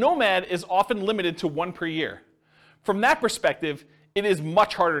 So Nomad is often limited to one per year. From that perspective, it is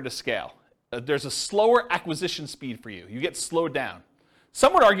much harder to scale. There's a slower acquisition speed for you. You get slowed down.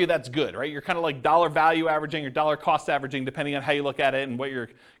 Some would argue that's good, right? You're kind of like dollar value averaging or dollar cost averaging, depending on how you look at it and what you're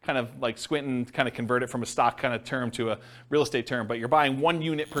kind of like squinting to kind of convert it from a stock kind of term to a real estate term. But you're buying 1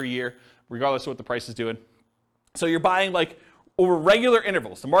 unit per year, regardless of what the price is doing. So you're buying like over regular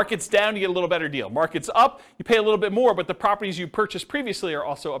intervals. The market's down, you get a little better deal. Market's up, you pay a little bit more, but the properties you purchased previously are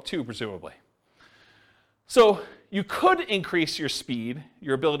also up too, presumably. So you could increase your speed,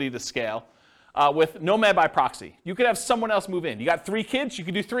 your ability to scale, with Nomad by proxy. You could have someone else move in. You got 3 kids, you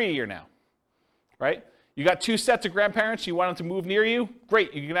can do 3 a year now, right? You got 2 sets of grandparents, you want them to move near you,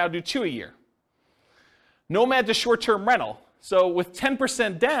 great, you can now do 2 a year. Nomad to short-term rental. So with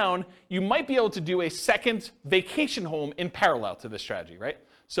 10% down, you might be able to do a second vacation home in parallel to this strategy, right?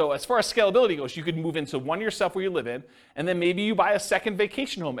 So as far as scalability goes, you could move into one yourself where you live in, and then maybe you buy a second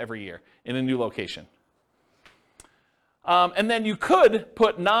vacation home every year in a new location. And then you could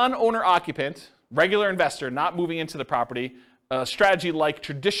put non-owner occupant, regular investor, not moving into the property, a strategy like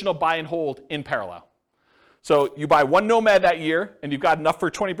traditional buy and hold in parallel. So you buy 1 Nomad that year, and you've got enough for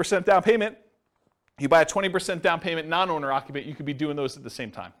 20% down payment. You buy a 20% down payment non-owner occupant, you could be doing those at the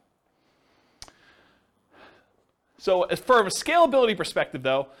same time. So as from a scalability perspective,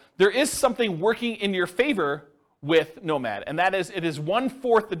 though, there is something working in your favor with Nomad, and that is it is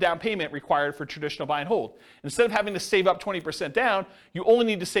 1/4 the down payment required for traditional buy and hold. Instead of having to save up 20% down, you only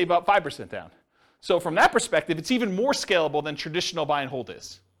need to save up 5% down. So from that perspective, it's even more scalable than traditional buy and hold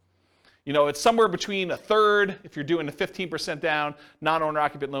is. You know, it's somewhere between 1/3 if you're doing the 15% down non-owner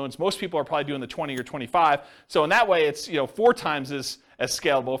occupant loans. Most people are probably doing the 20 or 25. So in that way, it's 4 times as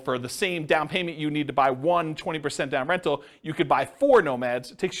scalable. For the same down payment you need to buy 1 20% down rental, you could buy 4 Nomads.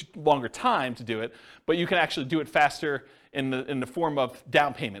 It takes you longer time to do it, but you can actually do it faster in the form of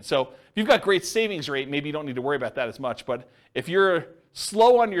down payment. So if you've got great savings rate, maybe you don't need to worry about that as much. But if you're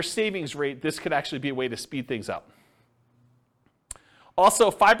slow on your savings rate, this could actually be a way to speed things up.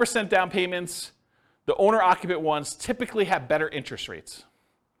 Also, 5% down payments, the owner-occupant ones typically have better interest rates.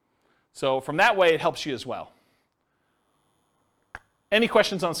 So from that way, it helps you as well. Any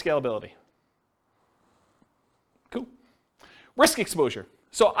questions on scalability? Risk exposure.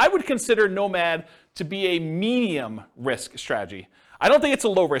 So I would consider Nomad to be a medium risk strategy. I don't think it's a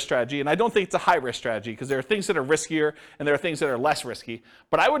low risk strategy, and I don't think it's a high risk strategy, because there are things that are riskier and there are things that are less risky.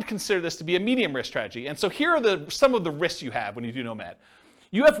 But I would consider this to be a medium risk strategy. And so here are some of the risks you have when you do Nomad.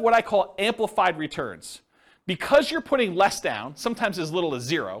 You have what I call amplified returns. Because you're putting less down, sometimes as little as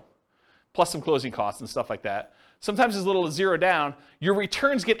 0, plus some closing costs and stuff like that, sometimes as little as 0 down, your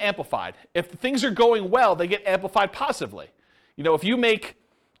returns get amplified. If things are going well, they get amplified positively. You know, if you make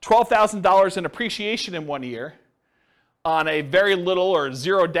 $12,000 in appreciation in 1 year on a very little or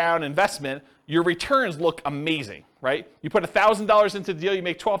 0 down investment, your returns look amazing, right? You put $1,000 into the deal, you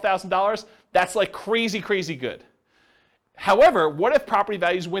make $12,000, that's like crazy, crazy good. However, what if property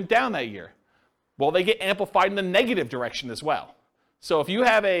values went down that year? Well, they get amplified in the negative direction as well. So if you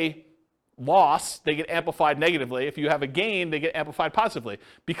have a loss, they get amplified negatively. If you have a gain, they get amplified positively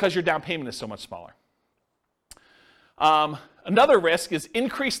because your down payment is so much smaller. Another risk is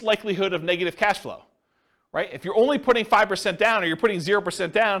increased likelihood of negative cash flow, right? If you're only putting 5% down or you're putting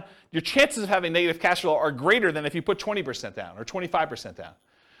 0% down, your chances of having negative cash flow are greater than if you put 20% down or 25% down.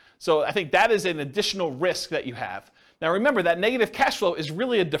 So I think that is an additional risk that you have. Now remember, that negative cash flow is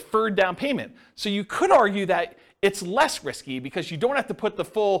really a deferred down payment. So you could argue that it's less risky because you don't have to put the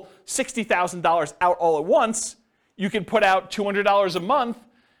full $60,000 out all at once. You can put out $200 a month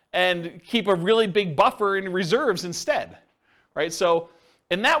and keep a really big buffer in reserves instead, right? So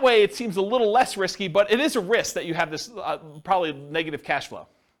in that way, it seems a little less risky, but it is a risk that you have this probably negative cash flow.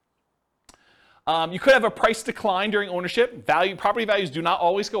 You could have a price decline during ownership. Property values do not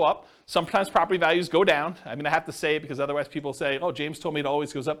always go up. Sometimes property values go down. I mean, I have to say it because otherwise people say, oh, James told me it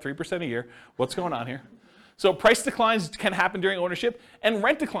always goes up 3% a year. What's going on here? So price declines can happen during ownership, and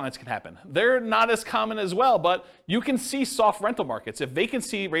rent declines can happen. They're not as common as well, but you can see soft rental markets. If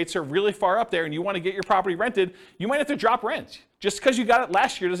vacancy rates are really far up there and you want to get your property rented, you might have to drop rent. Just because you got it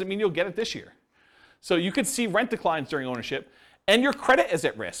last year doesn't mean you'll get it this year. So you could see rent declines during ownership, and your credit is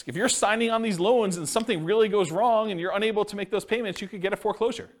at risk. If you're signing on these loans and something really goes wrong and you're unable to make those payments, you could get a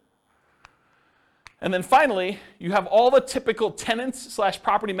foreclosure. And then finally, you have all the typical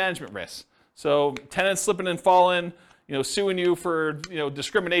tenants/property management risks. So tenants slipping and falling, suing you for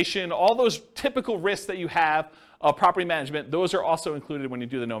discrimination, all those typical risks that you have of property management, those are also included when you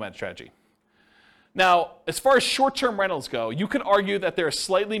do the Nomad strategy. Now, as far as short-term rentals go, you could argue that there's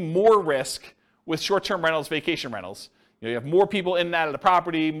slightly more risk with short-term rentals, vacation rentals. You have more people in and out of the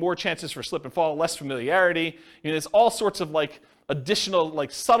property, more chances for slip and fall, less familiarity. There's all sorts of additional,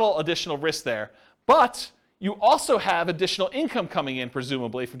 subtle additional risks there. But you also have additional income coming in,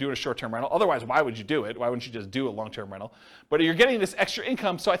 presumably, from doing a short-term rental. Otherwise, why would you do it? Why wouldn't you just do a long-term rental? But you're getting this extra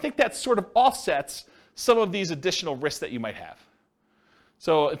income, so I think that sort of offsets some of these additional risks that you might have.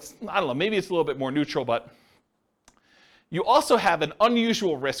 So I don't know, maybe it's a little bit more neutral, but you also have an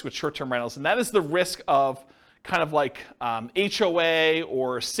unusual risk with short-term rentals, and that is the risk of kind of like HOA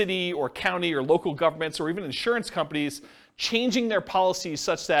or city or county or local governments or even insurance companies changing their policies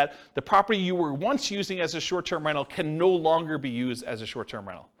such that the property you were once using as a short-term rental can no longer be used as a short-term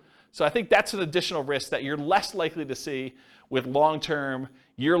rental. So I think that's an additional risk that you're less likely to see with long-term,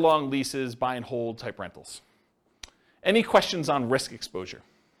 year-long leases, buy and hold type rentals. Any questions on risk exposure?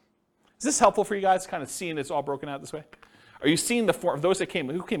 Is this helpful for you guys, kind of seeing it's all broken out this way? Are you seeing the form, those that came,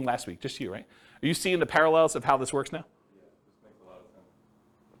 who came last week? Just you, right? Are you seeing the parallels of how this works now? Yeah, this makes a lot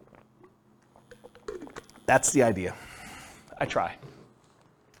of sense. That's the idea. I try.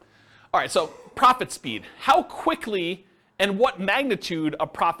 All right, so profit speed. How quickly and what magnitude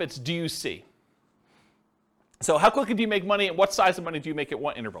of profits do you see? So how quickly do you make money and what size of money do you make at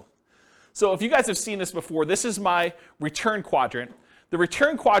what interval? So if you guys have seen this before, this is my return quadrant. The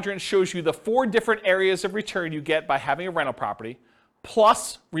return quadrant shows you the 4 different areas of return you get by having a rental property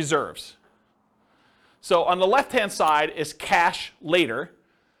plus reserves. So on the left-hand side is cash later,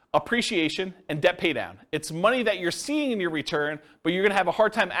 appreciation, and debt paydown. It's money that you're seeing in your return, but you're going to have a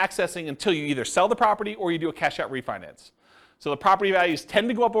hard time accessing until you either sell the property or you do a cash-out refinance. So the property values tend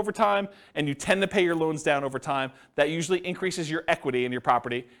to go up over time, and you tend to pay your loans down over time. That usually increases your equity in your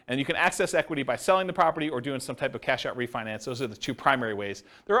property, and you can access equity by selling the property or doing some type of cash-out refinance. Those are the 2 primary ways.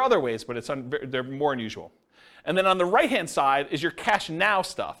 There are other ways, but they're more unusual. And then on the right-hand side is your cash now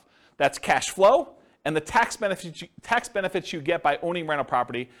stuff. That's cash flow and the tax benefits you get by owning rental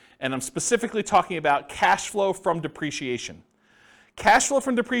property, and I'm specifically talking about cash flow from depreciation. Cash flow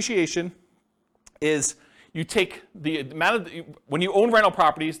from depreciation is you take the amount of, when you own rental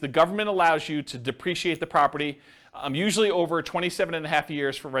properties, the government allows you to depreciate the property, usually over 27 and a half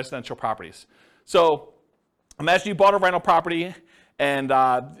years for residential properties. So imagine you bought a rental property And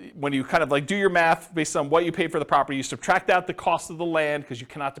when you kind of like do your math based on what you paid for the property, you subtract out the cost of the land because you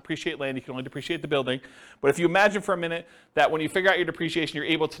cannot depreciate land, you can only depreciate the building. But if you imagine for a minute that when you figure out your depreciation, you're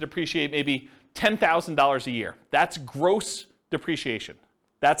able to depreciate maybe $10,000 a year. That's gross depreciation.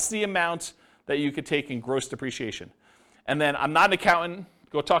 That's the amount that you could take in gross depreciation. And then I'm not an accountant,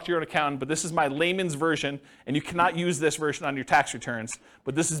 go talk to your own accountant, but this is my layman's version, and you cannot use this version on your tax returns,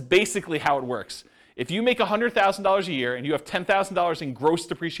 but this is basically how it works. If you make $100,000 a year and you have $10,000 in gross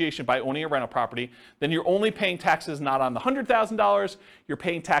depreciation by owning a rental property, then you're only paying taxes not on the $100,000, you're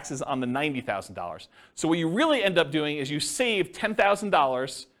paying taxes on the $90,000. So what you really end up doing is you save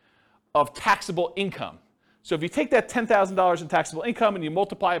 $10,000 of taxable income. So if you take that $10,000 in taxable income and you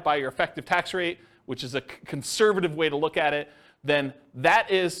multiply it by your effective tax rate, which is a conservative way to look at it, then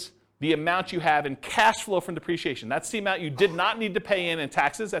that is the amount you have in cash flow from depreciation. That's the amount you did not need to pay in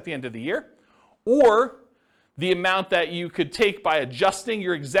taxes at the end of the year, or the amount that you could take by adjusting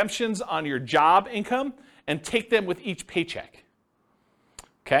your exemptions on your job income and take them with each paycheck.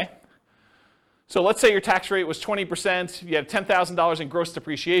 Okay? So let's say your tax rate was 20%, you had $10,000 in gross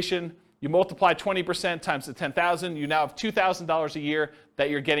depreciation, you multiply 20% times the 10,000, you now have $2,000 a year that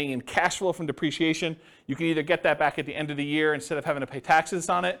you're getting in cash flow from depreciation. You can either get that back at the end of the year instead of having to pay taxes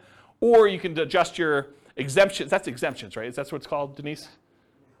on it, or you can adjust your exemptions. That's exemptions, right? That's what it's called, Denise?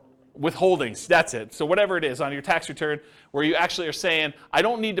 Withholdings, that's it. So whatever it is on your tax return where you actually are saying, I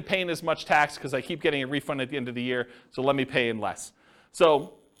don't need to pay in as much tax because I keep getting a refund at the end of the year, so let me pay in less.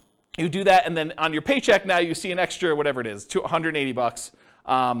 So you do that, and then on your paycheck now you see an extra, whatever it is,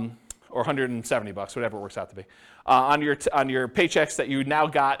 $180 or 170 bucks, whatever it works out to be, on your paychecks that you now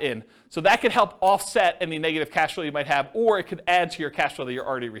got in. So that could help offset any negative cash flow you might have, or it could add to your cash flow that you're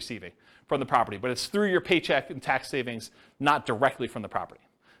already receiving from the property. But it's through your paycheck and tax savings, not directly from the property.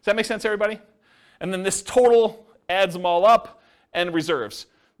 Does that make sense, everybody? And then this total adds them all up and reserves.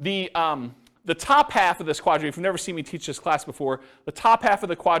 The top half of this quadrant, if you've never seen me teach this class before, the top half of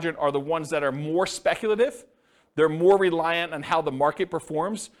the quadrant are the ones that are more speculative. They're more reliant on how the market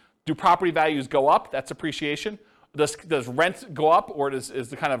performs. Do property values go up? That's appreciation. Does rent go up, or is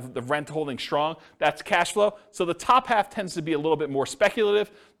the kind of the rent holding strong? That's cash flow. So the top half tends to be a little bit more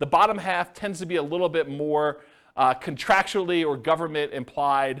speculative. The bottom half tends to be a little bit more contractually or government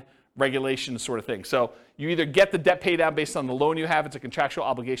implied regulation sort of thing. So you either get the debt pay down based on the loan you have, it's a contractual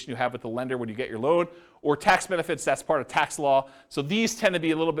obligation you have with the lender when you get your loan, or tax benefits, that's part of tax law. So these tend to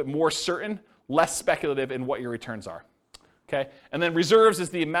be a little bit more certain, less speculative in what your returns are. Okay? And then reserves is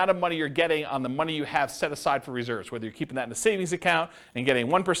the amount of money you're getting on the money you have set aside for reserves, whether you're keeping that in a savings account and getting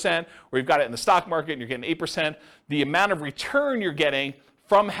 1%, or you've got it in the stock market and you're getting 8%. The amount of return you're getting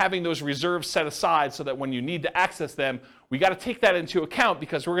from having those reserves set aside so that when you need to access them, we got to take that into account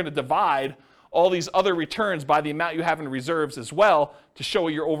because we're going to divide all these other returns by the amount you have in reserves as well to show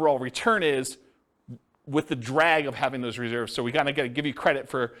what your overall return is with the drag of having those reserves. So we got to give you credit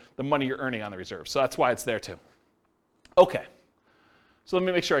for the money you're earning on the reserves. So that's why it's there too. Okay, so let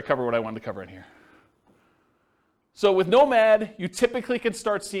me make sure I cover what I wanted to cover in here. So with Nomad, you typically can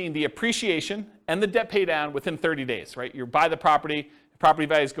start seeing the appreciation and the debt pay down within 30 days, right? You buy the property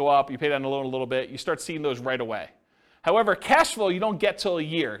values go up, you pay down the loan a little bit, you start seeing those right away. However, cash flow you don't get till a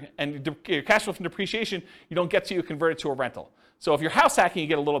year, and your cash flow from depreciation you don't get till you convert it to a rental. So if you're house hacking, you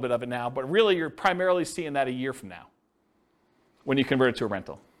get a little bit of it now, but really you're primarily seeing that a year from now when you convert it to a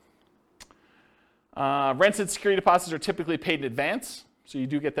rental. Rents and security deposits are typically paid in advance, so you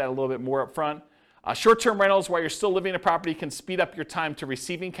do get that a little bit more up front. Short-term rentals, while you're still living in a property, can speed up your time to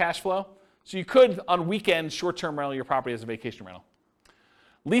receiving cash flow. So you could, on weekends, short-term rental your property as a vacation rental.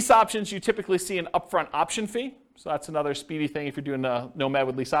 Lease options, you typically see an upfront option fee. So that's another speedy thing if you're doing a Nomad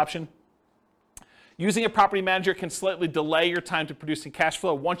with lease option. Using a property manager can slightly delay your time to producing cash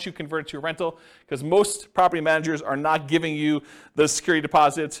flow once you convert it to a rental, because most property managers are not giving you the security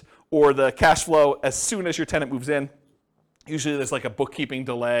deposits or the cash flow as soon as your tenant moves in. Usually there's like a bookkeeping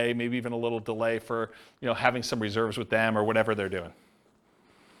delay, maybe even a little delay for having some reserves with them or whatever they're doing.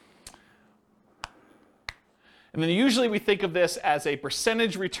 And then usually we think of this as a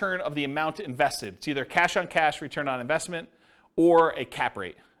percentage return of the amount invested. It's either cash on cash return on investment or a cap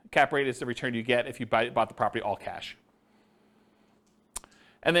rate. Cap rate is the return you get if you bought the property all cash.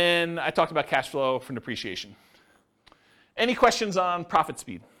 And then I talked about cash flow from depreciation. Any questions on profit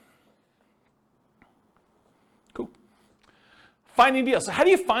speed? Cool. Finding deals. So how do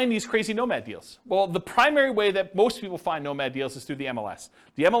you find these crazy Nomad deals? Well, the primary way that most people find Nomad deals is through the MLS.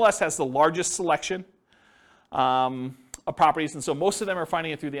 The MLS has the largest selection of properties, and so most of them are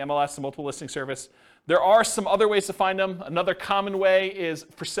finding it through the MLS, the multiple listing service. There are some other ways to find them. Another common way is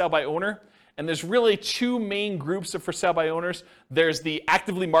for sale by owner, And there's really two main groups of for sale by owners. There's the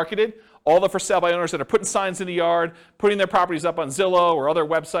actively marketed, all the for sale by owners that are putting signs in the yard, putting their properties up on Zillow or other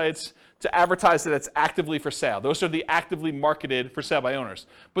websites to advertise that it's actively for sale. Those are the actively marketed for sale by owners.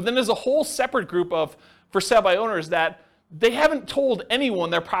 But then there's a whole separate group of for sale by owners that they haven't told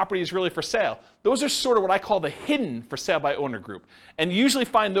anyone their property is really for sale. Those are sort of what I call the hidden for sale by owner group. And you usually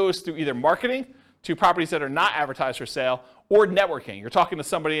find those through either marketing to properties that are not advertised for sale, or networking. You're talking to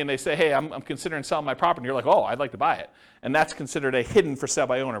somebody and they say, hey, I'm considering selling my property. And you're like, oh, I'd like to buy it. And that's considered a hidden for sale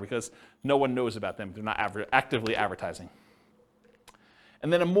by owner because no one knows about them. They're not actively advertising.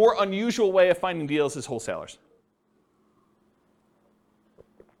 And then a more unusual way of finding deals is wholesalers.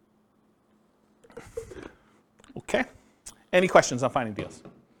 Okay. Any questions on finding deals?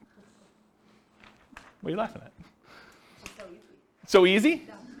 What are you laughing at? So easy.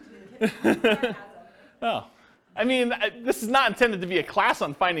 Oh, I mean, this is not intended to be a class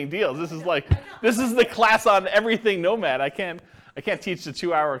on finding deals. This is the class on everything Nomad. I can't teach the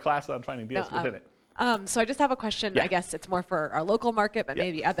 2-hour class on finding deals within it. So I just have a question. Yeah. I guess it's more for our local market, but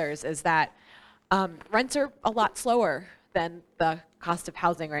maybe others. Is that rents are a lot slower than the cost of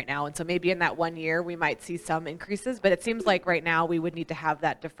housing right now, and so maybe in that 1 year we might see some increases. But it seems like right now we would need to have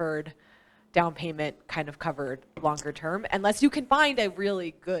that deferred down payment kind of covered longer term, unless you can find a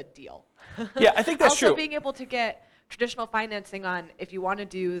really good deal. Yeah, I think that's also, true. being able to get traditional financing on, if you want to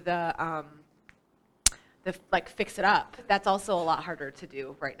do the like fix it up, that's also a lot harder to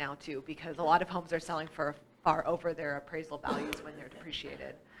do right now too, because a lot of homes are selling for far over their appraisal values when they're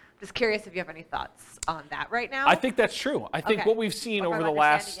depreciated. Just curious if you have any thoughts on that right now. I think that's true. I think what we've seen over the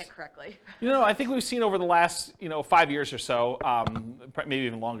last, it correctly. I think we've seen over the last, 5 years or so, maybe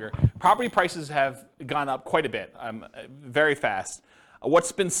even longer, property prices have gone up quite a bit, very fast.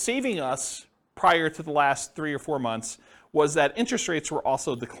 What's been saving us prior to the last 3 or 4 months was that interest rates were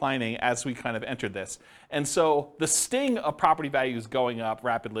also declining as we kind of entered this. And so the sting of property values going up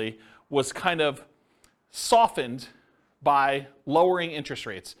rapidly was kind of softened by lowering interest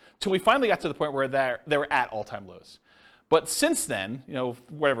rates till we finally got to the point where they were at all-time lows. But since then,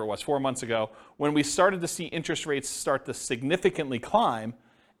 whatever it was, 4 months ago, when we started to see interest rates start to significantly climb,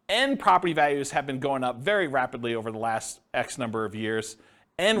 and property values have been going up very rapidly over the last X number of years,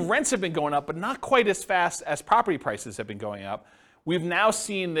 and rents have been going up, but not quite as fast as property prices have been going up, we've now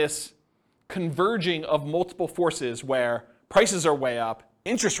seen this converging of multiple forces where prices are way up,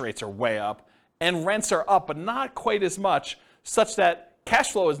 interest rates are way up, and rents are up, but not quite as much, such that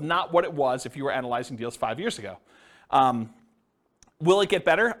cash flow is not what it was if you were analyzing deals 5 years ago. Will it get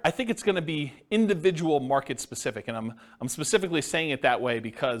better? I think it's going to be individual market specific, and I'm specifically saying it that way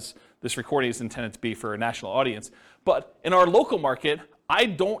because this recording is intended to be for a national audience. But in our local market, I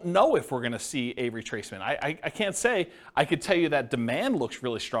don't know if we're going to see a retracement. I can't say. I could tell you that demand looks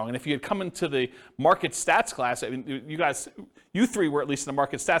really strong, and if you had come into the market stats class, I mean, you three were at least in the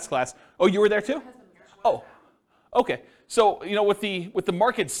market stats class. Oh, you were there too? Oh, okay. So with the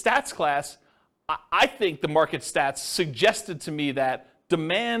market stats class, I think the market stats suggested to me that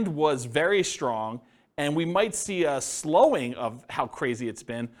demand was very strong and we might see a slowing of how crazy it's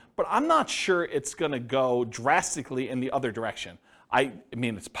been, but I'm not sure it's going to go drastically in the other direction. I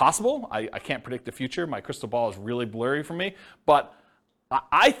mean, it's possible. I can't predict the future. My crystal ball is really blurry for me, but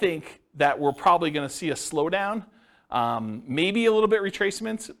I think that we're probably going to see a slowdown, maybe a little bit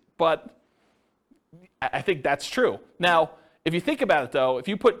retracement, but I think that's true. Now, if you think about it, though, if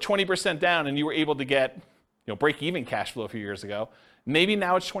you put 20% down and you were able to get break-even cash flow a few years ago, maybe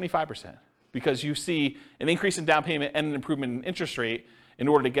now it's 25% because you see an increase in down payment and an improvement in interest rate in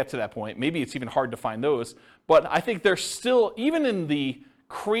order to get to that point. Maybe it's even hard to find those. But I think there's still, even in the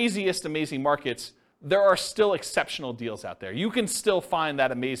craziest, amazing markets, there are still exceptional deals out there. You can still find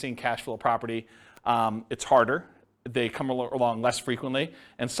that amazing cash flow property. It's harder. They come along less frequently,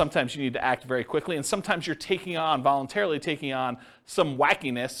 and sometimes you need to act very quickly, and sometimes you're voluntarily taking on some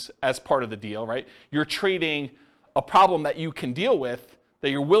wackiness as part of the deal, right? You're trading a problem that you can deal with,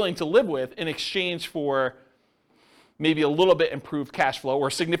 that you're willing to live with, in exchange for maybe a little bit improved cash flow or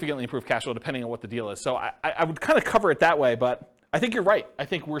significantly improved cash flow, depending on what the deal is. So I would kind of cover it that way, but I think you're right. I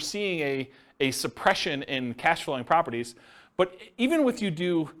think we're seeing a suppression in cash flowing properties, but even with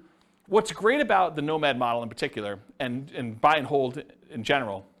what's great about the Nomad model in particular, and buy and hold in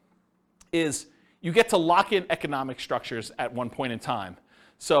general, is you get to lock in economic structures at one point in time.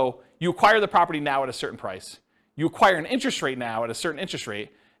 So you acquire the property now at a certain price. You acquire an interest rate now at a certain interest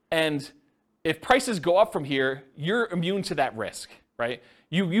rate. And if prices go up from here, you're immune to that risk. right?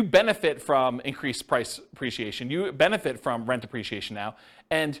 You benefit from increased price appreciation. You benefit from rent appreciation now,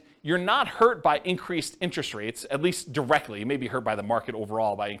 and you're not hurt by increased interest rates, at least directly. You may be hurt by the market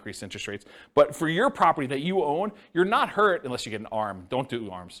overall by increased interest rates, but for your property that you own, you're not hurt unless you get an ARM. Don't do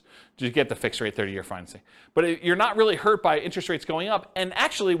ARMs. Just get the fixed rate 30-year financing. But you're not really hurt by interest rates going up, and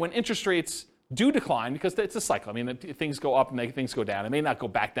actually when interest rates do decline, because it's a cycle. I mean, things go up and things go down. It may not go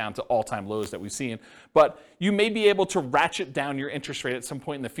back down to all-time lows that we've seen, but you may be able to ratchet down your interest rate at some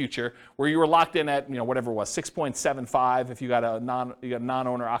point in the future where you were locked in at, whatever it was, 6.75 if you got a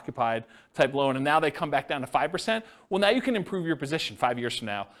non-owner occupied type loan, and now they come back down to 5%. Well, now you can improve your position 5 years from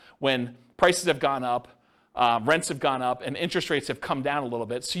now when prices have gone up, rents have gone up, and interest rates have come down a little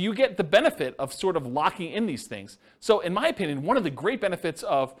bit. So you get the benefit of sort of locking in these things. So in my opinion, one of the great benefits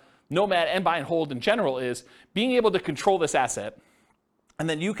of Nomad and buy and hold in general is being able to control this asset, and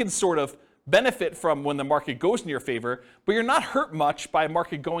then you can sort of benefit from when the market goes in your favor, but you're not hurt much by a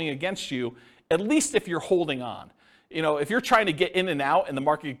market going against you, at least if you're holding on. If you're trying to get in and out and the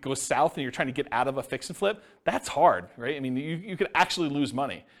market goes south and you're trying to get out of a fix and flip, that's hard, right? I mean, you could actually lose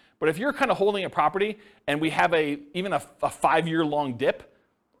money. But if you're kind of holding a property and we have even a 5-year long dip,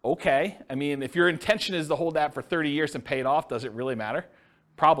 okay. I mean, if your intention is to hold that for 30 years and pay it off, does it really matter?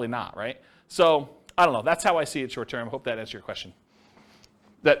 Probably not, right? So I don't know. That's how I see it short term. Hope that answers your question.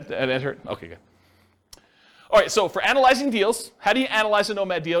 That answered? Okay, good. All right, so for analyzing deals, how do you analyze a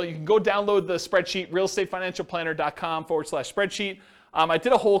Nomad deal? You can go download the spreadsheet, realestatefinancialplanner.com/spreadsheet. I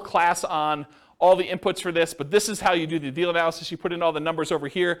did a whole class on all the inputs for this, but this is how you do the deal analysis. You put in all the numbers over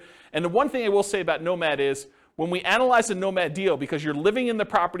here. And the one thing I will say about Nomad is when we analyze a Nomad deal, because you're living in the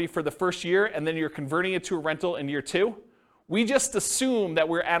property for the first year and then you're converting it to a rental in year 2, we just assume that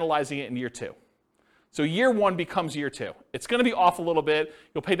we're analyzing it in year 2. So year 1 becomes year 2. It's going to be off a little bit.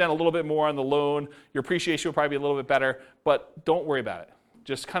 You'll pay down a little bit more on the loan. Your appreciation will probably be a little bit better, but don't worry about it.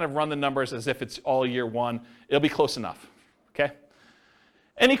 Just kind of run the numbers as if it's all year 1. It'll be close enough, okay?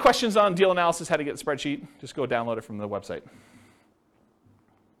 Any questions on deal analysis, how to get the spreadsheet? Just go download it from the website.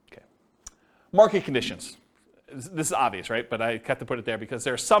 Okay. Market conditions. This is obvious, right? But I had to put it there because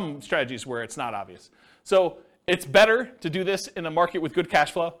there are some strategies where it's not obvious. So it's better to do this in a market with good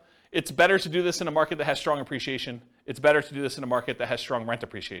cash flow. It's better to do this in a market that has strong appreciation. It's better to do this in a market that has strong rent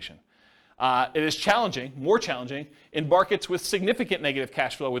appreciation. It is challenging, more challenging, in markets with significant negative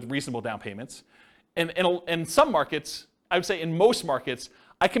cash flow with reasonable down payments. And in some markets, I would say in most markets,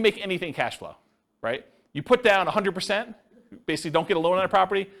 I can make anything cash flow, right? You put down 100%, basically don't get a loan on a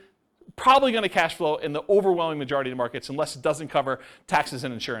property, probably going to cash flow in the overwhelming majority of the markets unless it doesn't cover taxes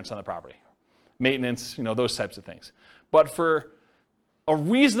and insurance on the property. Maintenance, those types of things. But for a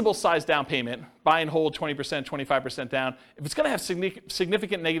reasonable size down payment, buy and hold 20%, 25% down, if it's going to have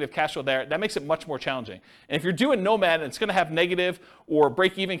significant negative cash flow there, that makes it much more challenging. And if you're doing Nomad and it's going to have negative or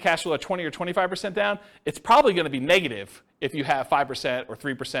break-even cash flow at 20 or 25% down, it's probably going to be negative if you have 5% or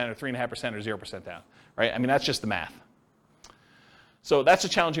 3% or 3.5% or 0% down, right? I mean, that's just the math. So that's a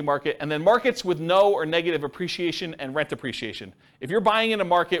challenging market. And then markets with no or negative appreciation and rent appreciation. If you're buying in a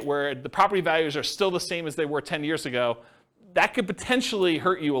market where the property values are still the same as they were 10 years ago, that could potentially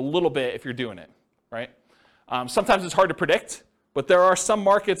hurt you a little bit if you're doing it, right? Sometimes it's hard to predict, but there are some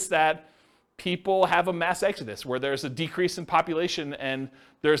markets that people have a mass exodus where there's a decrease in population and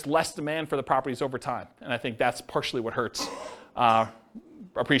there's less demand for the properties over time. And I think that's partially what hurts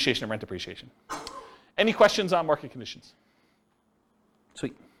appreciation and rent appreciation. Any questions on market conditions?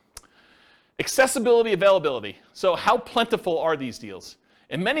 Sweet. Accessibility, availability. So how plentiful are these deals?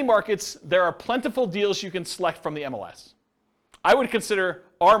 In many markets, there are plentiful deals you can select from the MLS. I would consider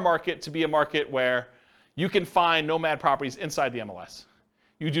our market to be a market where you can find Nomad properties inside the MLS.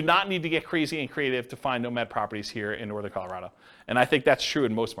 You do not need to get crazy and creative to find Nomad properties here in Northern Colorado. And I think that's true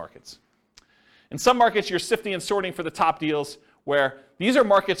in most markets. In some markets, you're sifting and sorting for the top deals where these are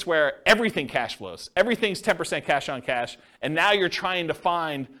markets where everything cash flows. Everything's 10% cash on cash. And now you're trying to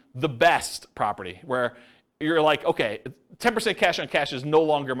find the best property where you're like, okay, 10% cash on cash is no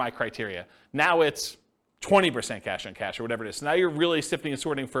longer my criteria. Now it's 20% cash on cash or whatever it is. So now you're really sifting and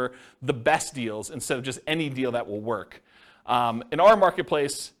sorting for the best deals instead of just any deal that will work. In our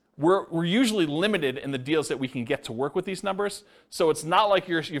marketplace, we're usually limited in the deals that we can get to work with these numbers. So it's not like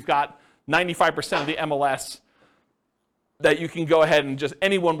you've got 95% of the MLS that you can go ahead and just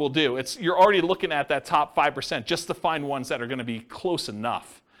anyone will do. You're already looking at that top 5% just to find ones that are going to be close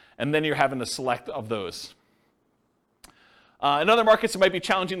enough. And then you're having to select of those. In other markets, it might be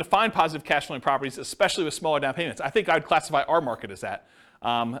challenging to find positive cash flowing properties, especially with smaller down payments. I think I'd classify our market as that.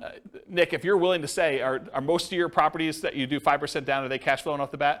 Nick, if you're willing to say, are most of your properties that you do 5% down, are they cash flowing off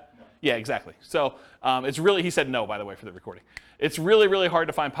the bat? Yeah, exactly. So it's really, he said no, by the way, for the recording. It's really, really hard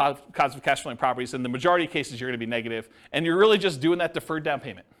to find positive cash flowing properties. In the majority of cases, you're going to be negative, and you're really just doing that deferred down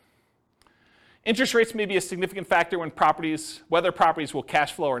payment. Interest rates may be a significant factor when whether properties will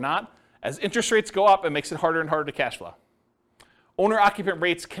cash flow or not. As interest rates go up, it makes it harder and harder to cash flow. Owner-occupant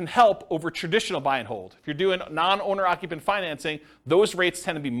rates can help over traditional buy and hold. If you're doing non-owner-occupant financing, those rates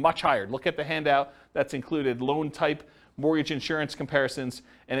tend to be much higher. Look at the handout that's included, loan type, mortgage insurance comparisons,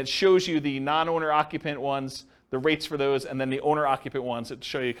 and it shows you the non-owner-occupant ones, the rates for those, and then the owner-occupant ones that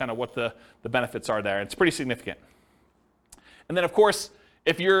show you kind of what the benefits are there. It's pretty significant. And then, of course,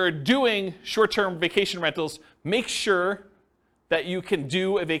 if you're doing short-term vacation rentals, make sure that you can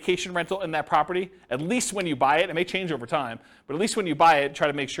do a vacation rental in that property, at least when you buy it. It may change over time, but at least when you buy it, try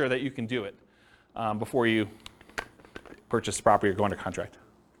to make sure that you can do it before you purchase the property or go under contract.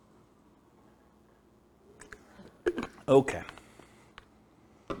 Okay.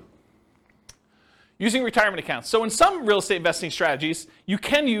 Using retirement accounts. So in some real estate investing strategies, you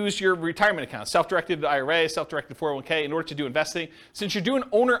can use your retirement account, self-directed IRA, self-directed 401k, in order to do investing. Since you're doing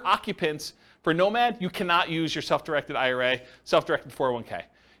owner-occupants for Nomad, you cannot use your self-directed IRA, self-directed 401k.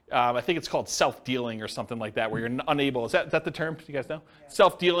 I think it's called self-dealing or something like that, where you're unable. Is that the term? Do you guys know? Yeah.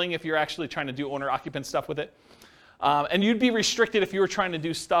 Self-dealing, if you're actually trying to do owner-occupant stuff with it. And you'd be restricted if you were trying to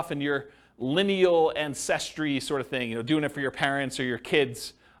do stuff in your lineal ancestry sort of thing, doing it for your parents or your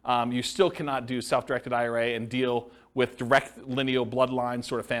kids. You still cannot do self-directed IRA and deal with direct lineal bloodline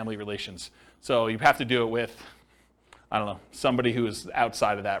sort of family relations. So you have to do it with, I don't know, somebody who is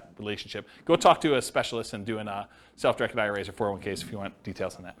outside of that relationship. Go talk to a specialist in doing self-directed IRAs or 401ks if you want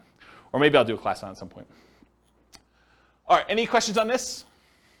details on that. Or maybe I'll do a class on it at some point. All right, any questions on this?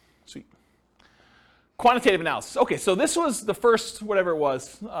 Sweet. Quantitative analysis. Okay, so this was the first, whatever it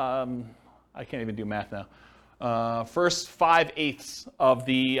was. I can't even do math now. First 5/8 of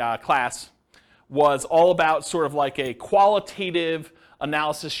the class was all about sort of like a qualitative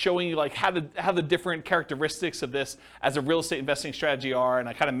analysis showing you like how the different characteristics of this as a real estate investing strategy are, and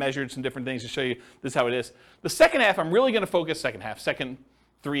I kind of measured some different things to show you this is how it is. The second half, I'm really going to focus, second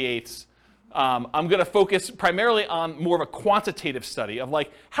 3/8, I'm going to focus primarily on more of a quantitative study of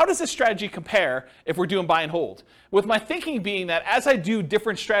like, how does this strategy compare if we're doing buy and hold? With my thinking being that as I do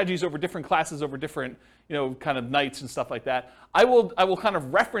different strategies over different classes, over different kind of nights and stuff like that, I will kind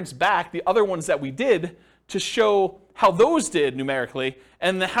of reference back the other ones that we did to show how those did numerically,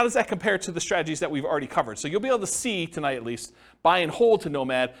 and then how does that compare to the strategies that we've already covered. So you'll be able to see tonight at least buy and hold to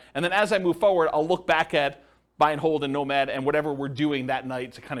Nomad, and then as I move forward, I'll look back at buy and hold and Nomad and whatever we're doing that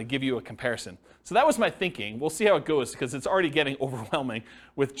night to kind of give you a comparison. So that was my thinking. We'll see how it goes because it's already getting overwhelming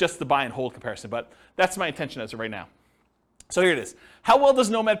with just the buy and hold comparison, but that's my intention as of right now. So here it is. How well does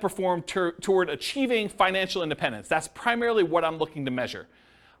Nomad perform toward achieving financial independence? That's primarily what I'm looking to measure.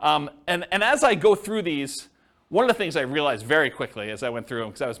 And as I go through these, one of the things I realized very quickly as I went through them,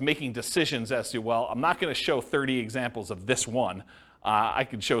 because I was making decisions as to, well, I'm not going to show 30 examples of this one. I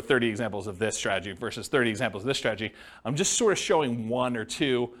could show 30 examples of this strategy versus 30 examples of this strategy. I'm just sort of showing one or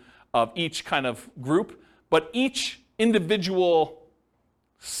two of each kind of group, but each individual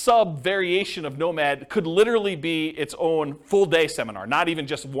sub-variation of Nomad could literally be its own full-day seminar, not even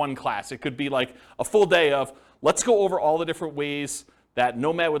just one class. It could be like a full day of, let's go over all the different ways that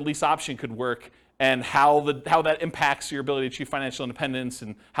Nomad with lease option could work and how that impacts your ability to achieve financial independence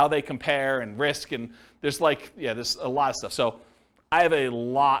and how they compare and risk. And there's there's a lot of stuff. So I have a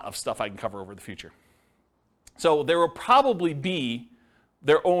lot of stuff I can cover over the future. So there will probably be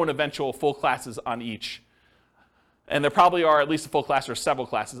their own eventual full classes on each. And there probably are at least a full class or several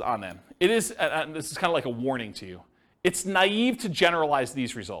classes on them. It is, and this is kind of like a warning to you. It's naive to generalize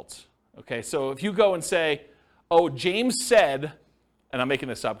these results. Okay, so if you go and say, oh, James said, and I'm making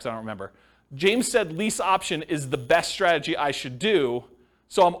this up because I don't remember, James said lease option is the best strategy I should do,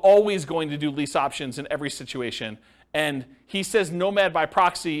 so I'm always going to do lease options in every situation. And he says Nomad by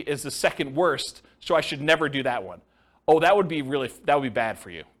proxy is the second worst, so I should never do that one. Oh, that would be bad for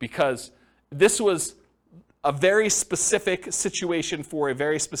you, because this was a very specific situation for a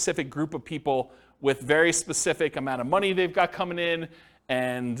very specific group of people with very specific amount of money they've got coming in,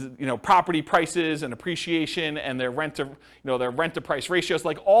 and property prices and appreciation and their rent to price ratios.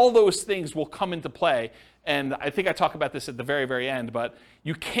 Like all those things will come into play. And I think I talk about this at the very, very end, but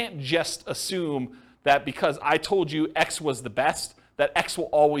you can't just assume that because I told you X was the best, that X will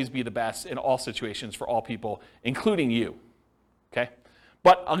always be the best in all situations for all people, including you. Okay?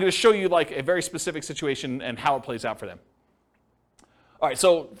 But I'm going to show you like a very specific situation and how it plays out for them. All right,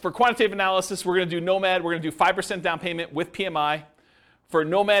 so for quantitative analysis, we're going to do Nomad. We're going to do 5% down payment with PMI. For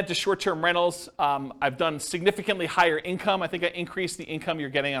Nomad to short-term rentals, I've done significantly higher income. I think I increased the income you're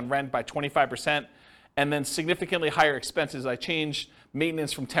getting on rent by 25%, and then significantly higher expenses. I changed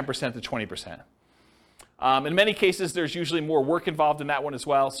maintenance from 10% to 20%. In many cases, there's usually more work involved in that one as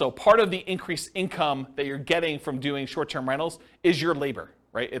well. So part of the increased income that you're getting from doing short-term rentals is your labor,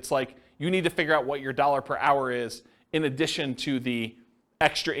 right? It's like you need to figure out what your dollar per hour is in addition to the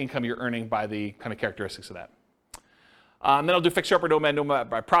extra income you're earning by the kind of characteristics of that. Then I'll do fixer upper Nomad, Nomad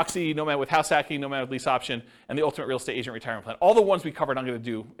by proxy, Nomad with house hacking, Nomad with lease option, and the ultimate real estate agent retirement plan. All the ones we covered, I'm going to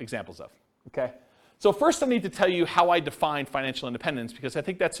do examples of. Okay. So first, I need to tell you how I define financial independence, because I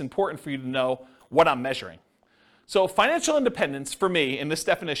think that's important for you to know what I'm measuring. So financial independence for me in this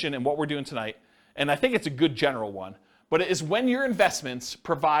definition and what we're doing tonight, and I think it's a good general one, but it is when your investments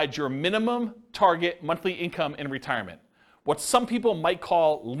provide your minimum target monthly income in retirement. What some people might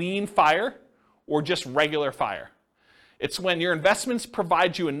call lean FIRE or just regular FIRE. It's when your investments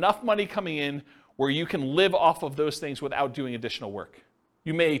provide you enough money coming in where you can live off of those things without doing additional work.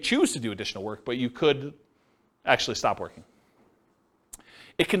 You may choose to do additional work, but you could actually stop working.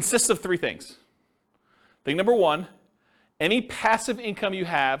 It consists of three things. Thing number one, any passive income you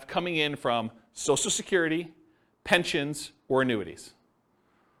have coming in from Social Security, pensions, or annuities.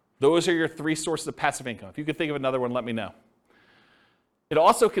 Those are your three sources of passive income. If you could think of another one, let me know. It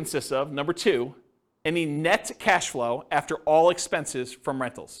also consists of, number two, any net cash flow after all expenses from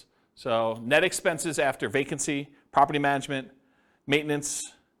rentals. So net expenses after vacancy, property management,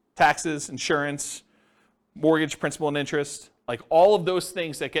 maintenance, taxes, insurance, mortgage, principal, and interest, like all of those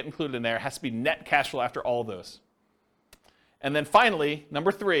things that get included in there has to be net cash flow after all of those. And then finally,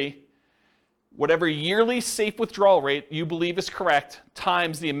 number three, whatever yearly safe withdrawal rate you believe is correct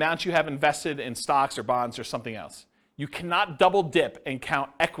times the amount you have invested in stocks or bonds or something else. You cannot double dip and count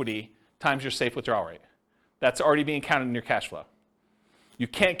equity times your safe withdrawal rate. That's already being counted in your cash flow. You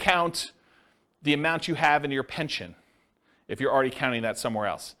can't count the amount you have in your pension if you're already counting that somewhere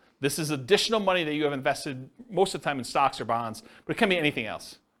else. This is additional money that you have invested most of the time in stocks or bonds, but it can be anything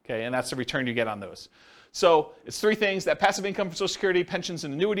else, okay? And that's the return you get on those. So it's three things: that passive income from Social Security, pensions,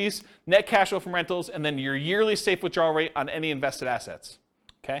 and annuities, net cash flow from rentals, and then your yearly safe withdrawal rate on any invested assets,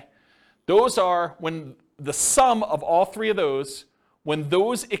 okay? Those are when the sum of all three of those, when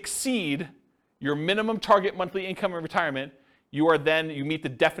those exceed your minimum target monthly income in retirement, you meet the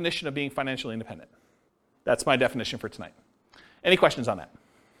definition of being financially independent. That's my definition for tonight. Any questions on that?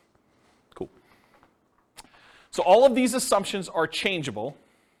 Cool. So all of these assumptions are changeable.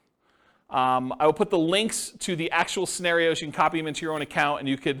 I will put the links to the actual scenarios. You can copy them into your own account, and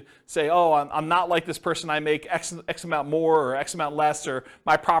you could say, oh, I'm not like this person. I make X amount more or X amount less, or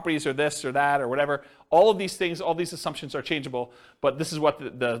my properties are this or that or whatever. All of these things, all these assumptions are changeable, but this is what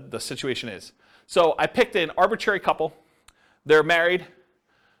the situation is. So I picked an arbitrary couple. They're married.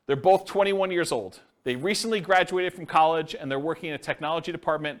 They're both 21 years old. They recently graduated from college, and they're working in a technology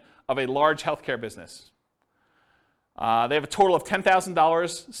department of a large healthcare business. They have a total of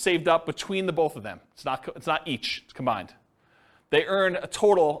 $10,000 saved up between the both of them. It's not each, it's combined. They earn a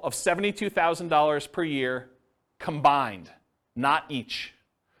total of $72,000 per year combined, not each.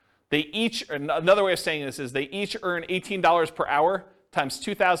 Another way of saying this is they each earn $18 per hour times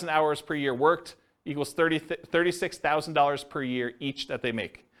 2,000 hours per year worked equals $36,000 per year each that they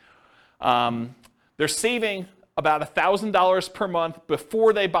make. They're saving about $1,000 per month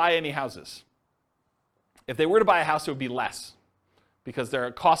before they buy any houses. If they were to buy a house, it would be less because their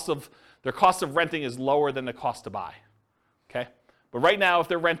cost of renting is lower than the cost to buy. Okay? But right now, if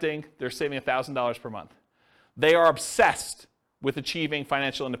they're renting, they're saving $1,000 per month. They are obsessed with achieving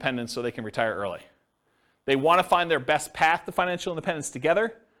financial independence so they can retire early. They want to find their best path to financial independence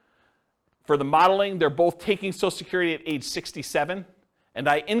together. For the modeling, they're both taking Social Security at age 67, and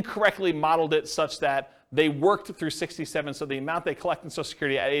I incorrectly modeled it such that they worked through 67, so the amount they collect in Social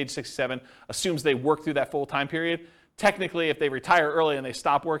Security at age 67 assumes they worked through that full time period. Technically, if they retire early and they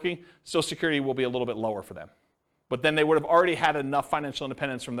stop working, Social Security will be a little bit lower for them. But then they would have already had enough financial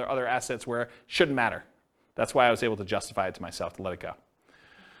independence from their other assets where it shouldn't matter. That's why I was able to justify it to myself to let it go.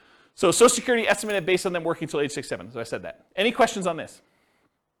 So Social Security estimated based on them working until age 67, so I said that. Any questions on this?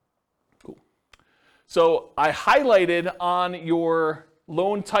 Cool. So I highlighted on your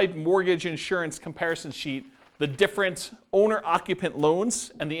loan type mortgage insurance comparison sheet the different owner-occupant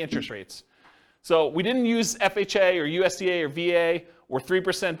loans and the interest rates. So we didn't use FHA or USDA or VA or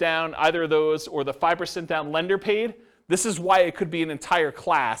 3% down, either of those, or the 5% down lender paid. This is why it could be an entire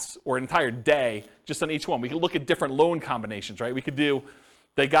class or an entire day just on each one. We could look at different loan combinations, right? We could do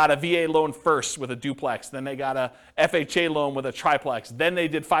They got a VA loan first with a duplex, then they got a FHA loan with a triplex, then they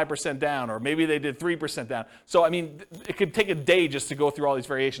did 5% down, or maybe they did 3% down. So, I mean, it could take a day just to go through all these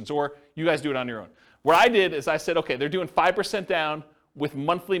variations, or you guys do it on your own. What I did is I said, okay, they're doing 5% down with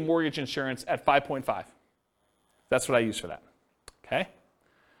monthly mortgage insurance at 5.5. That's what I use for that, okay?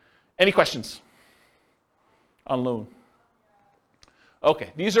 Any questions on loan?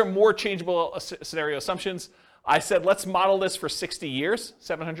 Okay, these are more changeable scenario assumptions. I said, let's model this for 60 years,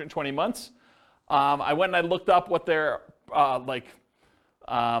 720 months. I went and I looked up what their kind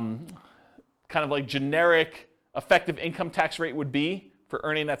of like generic effective income tax rate would be for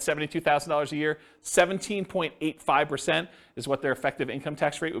earning that $72,000 a year. 17.85% is what their effective income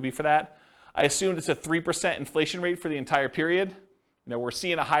tax rate would be for that. I assumed it's a 3% inflation rate for the entire period. You know, we're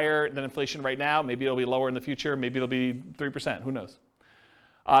seeing a higher than inflation right now. Maybe it'll be lower in the future. Maybe it'll be 3%. Who knows?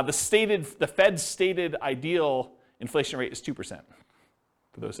 The Fed's stated ideal inflation rate is 2%,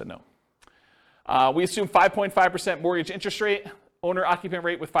 for those that know. We assume 5.5% mortgage interest rate, owner-occupant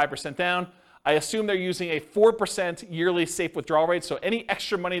rate with 5% down. I assume they're using a 4% yearly safe withdrawal rate. So any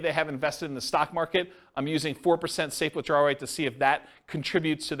extra money they have invested in the stock market, I'm using 4% safe withdrawal rate to see if that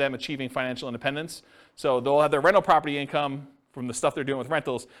contributes to them achieving financial independence. So they'll have their rental property income from the stuff they're doing with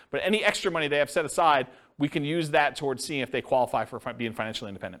rentals, but any extra money they have set aside, we can use that towards seeing if they qualify for being financially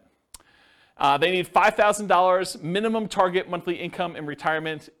independent. They need $5,000 minimum target monthly income in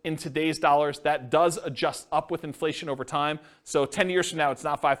retirement in today's dollars. That does adjust up with inflation over time. So 10 years from now, it's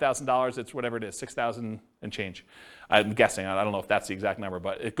not $5,000, it's whatever it is, $6,000 and change. I'm guessing, I don't know if that's the exact number,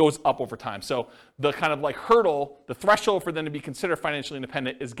 but it goes up over time. So the kind of like hurdle, the threshold for them to be considered financially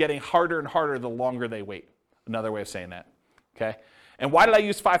independent is getting harder and harder the longer they wait. Another way of saying that, okay? And why did I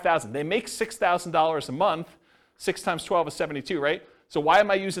use $5,000? They make $6,000 a month. 6 times 12 is 72, right? So why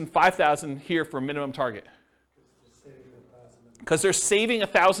am I using $5,000 here for a minimum target? Because they're saving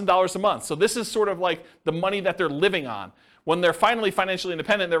 $1,000 a month. So this is sort of like the money that they're living on. When they're finally financially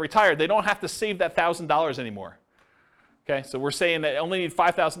independent, they're retired, they don't have to save that $1,000 anymore. Okay, so we're saying that they only need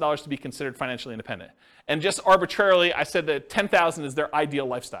 $5,000 to be considered financially independent. And just arbitrarily, I said that $10,000 is their ideal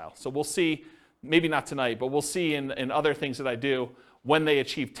lifestyle. So we'll see, maybe not tonight, but we'll see in other things that I do when they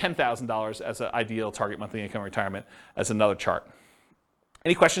achieve $10,000 as an ideal target monthly income retirement as another chart.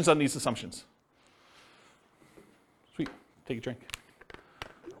 Any questions on these assumptions? Sweet, take a drink.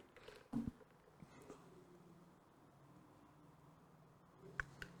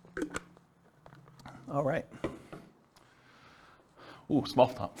 All right. Ooh, small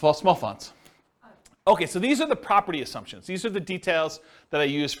fonts. Okay, so these are the property assumptions. These are the details that I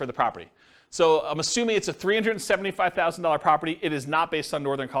use for the property. So I'm assuming it's a $375,000 property. It is not based on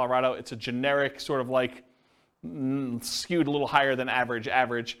Northern Colorado. It's a generic sort of like skewed a little higher than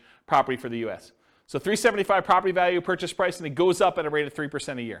average property for the U.S. So 375 property value, purchase price, and it goes up at a rate of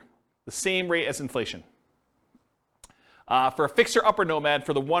 3% a year. The same rate as inflation. For a fixer-upper Nomad,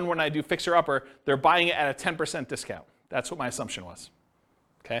 for the one when I do fixer-upper, they're buying it at a 10% discount. That's what my assumption was.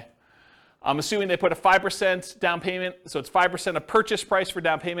 Okay. I'm assuming they put a 5% down payment, so it's 5% of purchase price for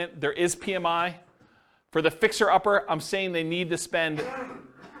down payment. There is PMI. For the fixer-upper, I'm saying they need to spend,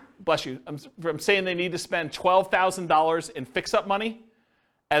 bless you, I'm saying they need to spend $12,000 in fix-up money,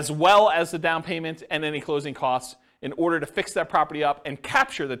 as well as the down payment and any closing costs in order to fix that property up and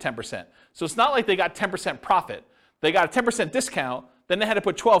capture the 10%. So it's not like they got 10% profit. They got a 10% discount, then they had to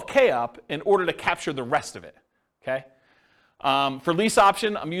put $12K up in order to capture the rest of it, okay? For lease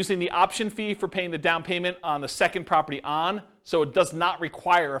option, I'm using the option fee for paying the down payment on the second property on, so it does not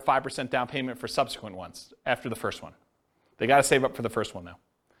require a 5% down payment for subsequent ones after the first one. They got to save up for the first one now.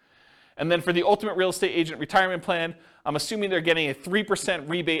 And then for the ultimate real estate agent retirement plan, I'm assuming they're getting a 3%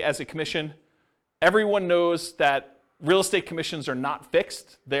 rebate as a commission. Everyone knows that real estate commissions are not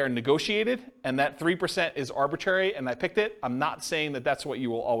fixed. They are negotiated, and that 3% is arbitrary, and I picked it. I'm not saying that that's what you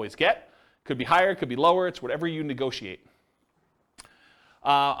will always get. Could be higher, could be lower. It's whatever you negotiate.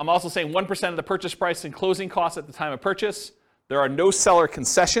 I'm also saying 1% of the purchase price and closing costs at the time of purchase. There are no seller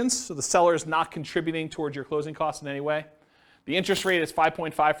concessions, so the seller is not contributing towards your closing costs in any way. The interest rate is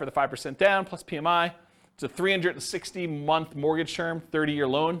 5.5 for the 5% down plus PMI. It's a 360-month mortgage term, 30-year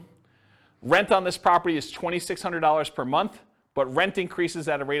loan. Rent on this property is $2,600 per month, but rent increases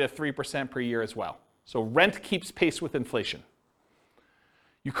at a rate of 3% per year as well. So rent keeps pace with inflation.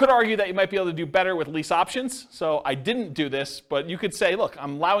 You could argue that you might be able to do better with lease options. So I didn't do this, but you could say, look,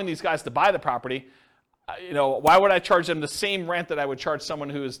 I'm allowing these guys to buy the property. Why would I charge them the same rent that I would charge someone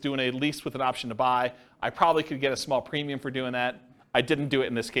who is doing a lease with an option to buy? I probably could get a small premium for doing that. I didn't do it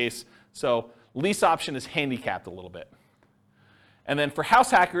in this case. So lease option is handicapped a little bit. And then for house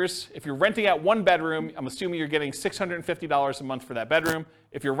hackers, if you're renting out 1 bedroom, I'm assuming you're getting $650 a month for that bedroom.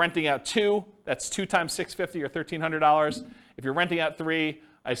 If you're renting out 2, that's 2 times $650 or $1,300. If you're renting out 3,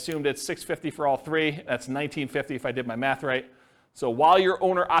 I assumed it's $650 for all 3. That's $1,950 if I did my math right. So while you're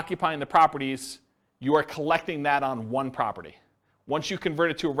owner occupying the properties, you are collecting that on 1 property. Once you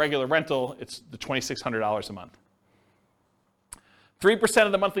convert it to a regular rental, it's the $2,600 a month. 3%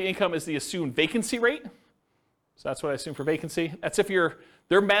 of the monthly income is the assumed vacancy rate. So that's what I assume for vacancy. That's if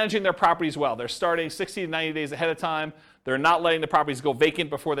they're managing their properties well. They're starting 60 to 90 days ahead of time. They're not letting the properties go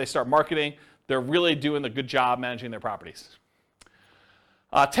vacant before they start marketing. They're really doing a good job managing their properties.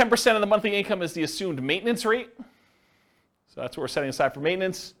 10% of the monthly income is the assumed maintenance rate. So that's what we're setting aside for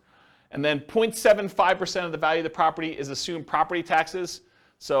maintenance. And then 0.75% of the value of the property is assumed property taxes.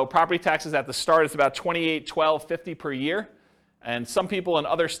 So property taxes at the start is about $28,1250 per year. And some people in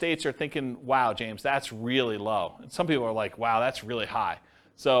other states are thinking, wow, James, that's really low. And some people are like, wow, that's really high.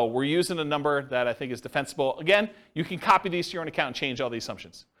 So we're using a number that I think is defensible. Again, you can copy these to your own account and change all the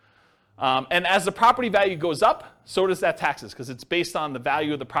assumptions. And as the property value goes up, so does that taxes, because it's based on the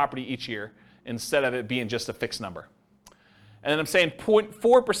value of the property each year instead of it being just a fixed number. And then I'm saying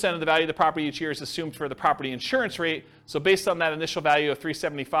 0.4% of the value of the property each year is assumed for the property insurance rate. So based on that initial value of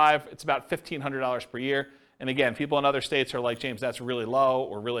 $375, it's about $1,500 per year. And again, people in other states are like, James, that's really low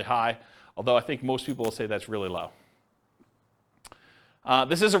or really high, although I think most people will say that's really low.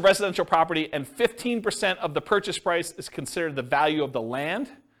 This is a residential property, and 15% of the purchase price is considered the value of the land.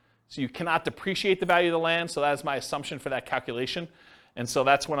 So you cannot depreciate the value of the land, so that is my assumption for that calculation. And so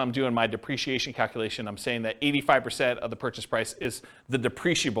that's when I'm doing my depreciation calculation. I'm saying that 85% of the purchase price is the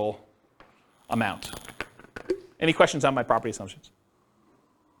depreciable amount. Any questions on my property assumptions?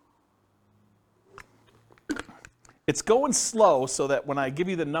 It's going slow so that when I give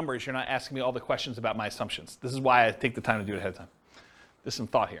you the numbers, you're not asking me all the questions about my assumptions. This is why I take the time to do it ahead of time. There's some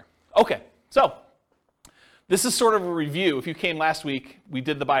thought here. Okay, so this is sort of a review. If you came last week, we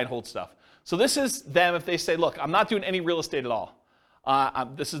did the buy and hold stuff. So this is them if they say, look, I'm not doing any real estate at all.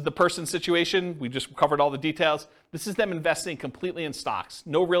 This is the person's situation. We just covered all the details. This is them investing completely in stocks.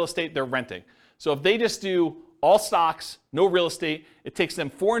 No real estate, they're renting. So if they just do all stocks, no real estate, it takes them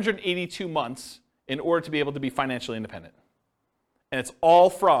 482 months in order to be able to be financially independent. And it's all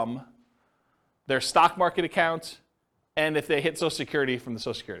from their stock market account and if they hit Social Security from the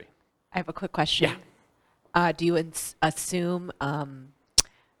Social Security. I have a quick question. Yeah. Do you assume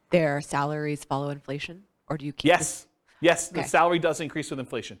their salaries follow inflation, or do you keep Yes. Yes, Okay. the salary does increase with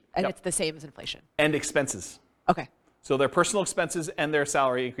inflation. and Yep. it's the same as inflation? And expenses. Okay. So their personal expenses and their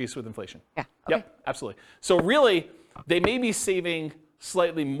salary increase with inflation. Yeah. Okay. Yep, absolutely. So really, they may be saving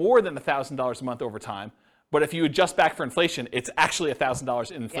slightly more than $1,000 a month over time, but if you adjust back for inflation, it's actually $1,000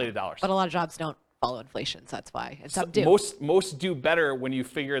 in inflated dollars. But a lot of jobs don't follow inflation, so that's why. And some do. Most do better when you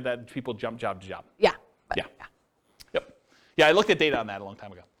figure that people jump job to job. Yeah. But, Yeah. Yep. Yeah, I looked at data on that a long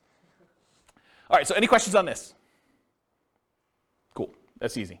time ago. All right, so any questions on this? Cool,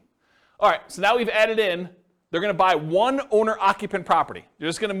 that's easy. All right, so now we've added in, they're gonna buy one owner-occupant property. They're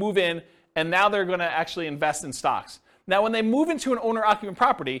just gonna move in, and now they're gonna actually invest in stocks. Now, when they move into an owner-occupant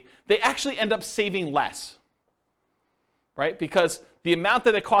property, they actually end up saving less, right? Because the amount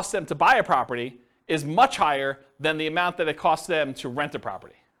that it costs them to buy a property is much higher than the amount that it costs them to rent a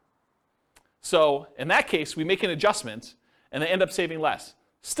property. So in that case, we make an adjustment, and they end up saving less.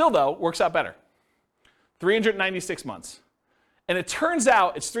 Still, though, works out better. 396 months. And it turns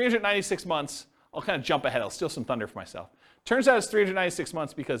out it's 396 months. I'll kind of jump ahead. I'll steal some thunder for myself. Turns out it's 396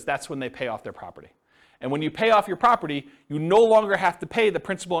 months because that's when they pay off their property. And when you pay off your property, you no longer have to pay the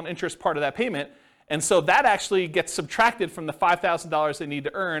principal and interest part of that payment. And so that actually gets subtracted from the $5,000 they need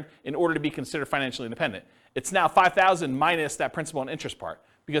to earn in order to be considered financially independent. It's now $5,000 minus that principal and interest part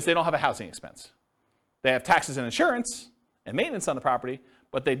because they don't have a housing expense. They have taxes and insurance and maintenance on the property,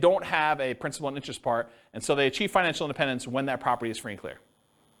 but they don't have a principal and interest part. And so they achieve financial independence when that property is free and clear.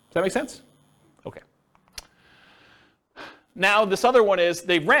 Does that make sense? Okay. Now, this other one is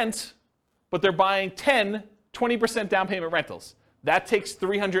they rent, but they're buying 20% down payment rentals. That takes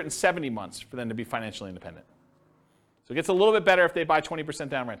 370 months for them to be financially independent. So it gets a little bit better if they buy 20%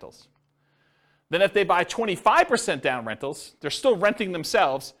 down rentals. Then if they buy 25% down rentals, they're still renting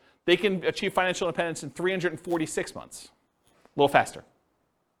themselves, they can achieve financial independence in 346 months. A little faster.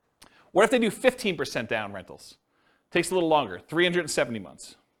 What if they do 15% down rentals? Takes a little longer, 370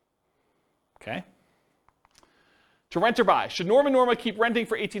 months. Okay? To rent or buy. Should Norm and Norma keep renting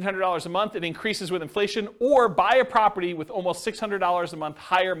for $1,800 a month? It increases with inflation, or buy a property with almost $600 a month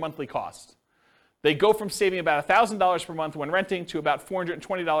higher monthly cost. They go from saving about $1,000 per month when renting to about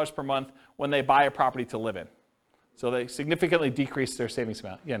 $420 per month when they buy a property to live in. So they significantly decrease their savings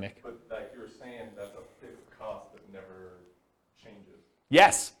amount. Yeah, Nick? But like you were saying, that's a fixed cost that never changes.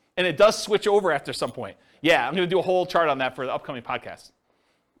 Yes, and it does switch over after some point. Yeah, I'm going to do a whole chart on that for the upcoming podcast.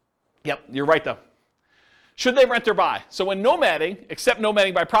 Yep, you're right though. Should they rent or buy? So when nomading, except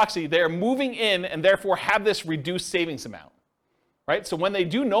nomading by proxy, they are moving in and therefore have this reduced savings amount. Right? So when they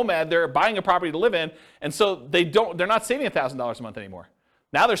do nomad, they're buying a property to live in, and so they're not saving $1,000 a month anymore.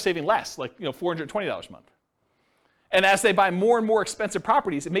 Now they're saving less, like $420 a month. And as they buy more and more expensive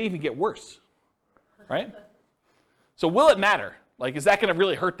properties, it may even get worse. Right? So will it matter? Like, is that going to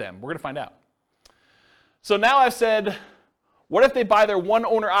really hurt them? We're going to find out. So now I've said, what if they buy their one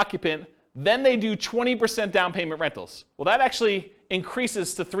owner occupant, then they do 20% down payment rentals? Well, that actually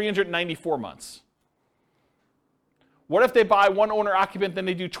increases to 394 months. What if they buy one owner occupant, then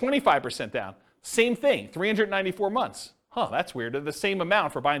they do 25% down? Same thing, 394 months. Huh, that's weird. They're the same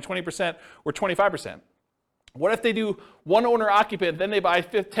amount for buying 20% or 25%. What if they do one owner occupant, then they buy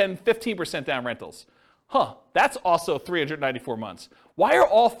 15% down rentals? Huh, that's also 394 months. Why are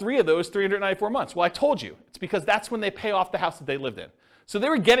all three of those 394 months? Well, I told you. It's because that's when they pay off the house that they lived in. So they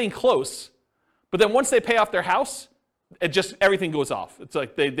were getting close, but then once they pay off their house, everything goes off. It's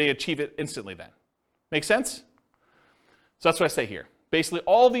like they achieve it instantly then. Make sense? So that's what I say here. Basically,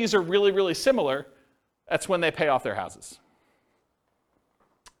 all these are really, really similar. That's when they pay off their houses.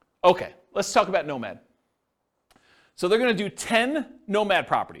 Okay, let's talk about Nomad. So they're going to do 10 Nomad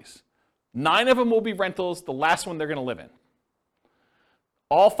properties. 9 of them will be rentals. The last one they're going to live in.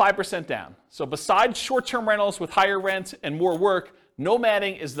 All 5% down. So besides short-term rentals with higher rent and more work,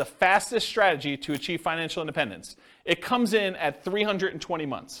 nomading is the fastest strategy to achieve financial independence. It comes in at 320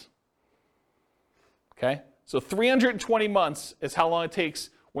 months. Okay? So 320 months is how long it takes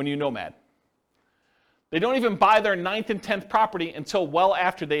when you nomad. They don't even buy their 9th and 10th property until well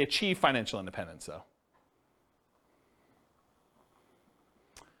after they achieve financial independence, though.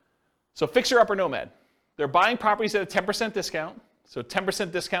 So fixer-upper nomad. They're buying properties at a 10% discount. So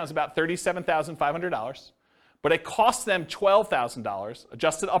 10% discount is about $37,500. But it costs them $12,000,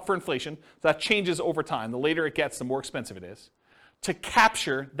 adjusted up for inflation. So that changes over time. The later it gets, the more expensive it is, to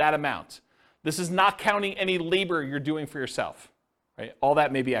capture that amount. This is not counting any labor you're doing for yourself. Right? All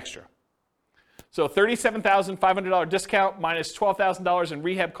that may be extra. So $37,500 discount minus $12,000 in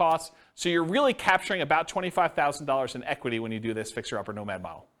rehab costs. So you're really capturing about $25,000 in equity when you do this fixer-upper nomad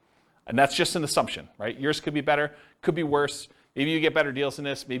model. And that's just an assumption, right? Yours could be better, could be worse. Maybe you get better deals in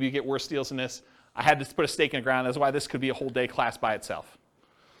this. Maybe you get worse deals in this. I had to put a stake in the ground. That's why this could be a whole day class by itself.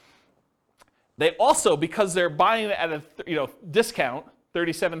 They also, because they're buying it at a discount,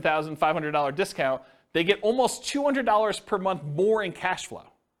 $37,500 discount, they get almost $200 per month more in cash flow.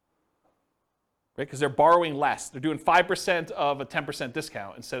 Right? Because they're borrowing less. They're doing 5% of a 10%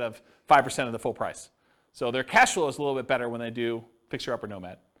 discount instead of 5% of the full price. So their cash flow is a little bit better when they do fixer-upper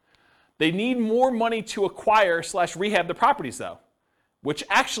nomad. They need more money to acquire/rehab the properties, though, which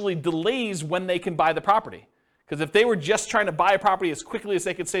actually delays when they can buy the property. Because if they were just trying to buy a property as quickly as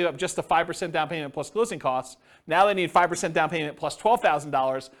they could save up just a 5% down payment plus closing costs, now they need 5% down payment plus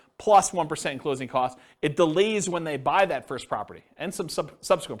 $12,000 plus 1% in closing costs. It delays when they buy that first property and some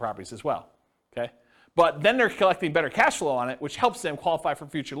subsequent properties as well. Okay? But then they're collecting better cash flow on it, which helps them qualify for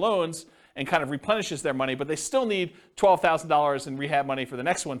future loans and kind of replenishes their money, but they still need $12,000 in rehab money for the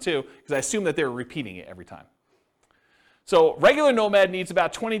next one too, because I assume that they're repeating it every time. So regular nomad needs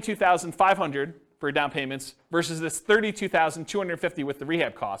about $22,500 for down payments versus this $32,250 with the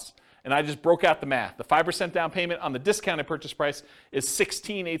rehab costs. And I just broke out the math. The 5% down payment on the discounted purchase price is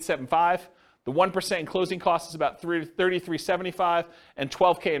 $16,875. The 1% in closing costs is about $33,775 and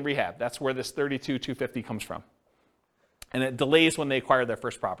 $12K in rehab. That's where this $32,250 comes from. And it delays when they acquire their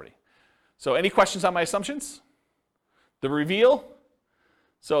first property. So any questions on my assumptions? The reveal.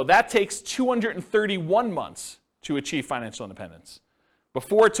 So that takes 231 months to achieve financial independence.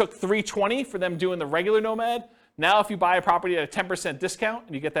 Before it took 320 for them doing the regular nomad. Now if you buy a property at a 10% discount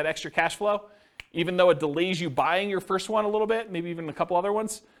and you get that extra cash flow, even though it delays you buying your first one a little bit, maybe even a couple other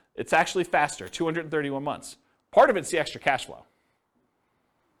ones, it's actually faster, 231 months. Part of it's the extra cash flow.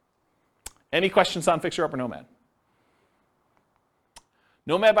 Any questions on fixer-upper nomad?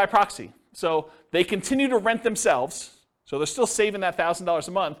 Nomad by proxy. So they continue to rent themselves, so they're still saving that $1,000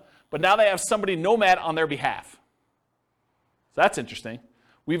 a month, but now they have somebody nomad on their behalf. So that's interesting.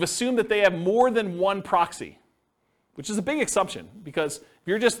 We've assumed that they have more than one proxy, which is a big assumption, because if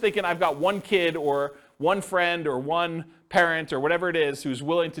you're just thinking I've got one kid or one friend or one parent or whatever it is who's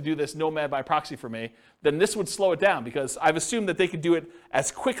willing to do this nomad by proxy for me, then this would slow it down, because I've assumed that they could do it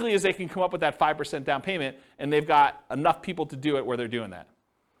as quickly as they can come up with that 5% down payment, and they've got enough people to do it where they're doing that.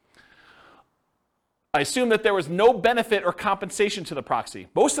 I assume that there was no benefit or compensation to the proxy.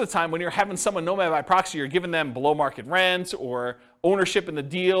 Most of the time when you're having someone nomad by proxy, you're giving them below market rent or ownership in the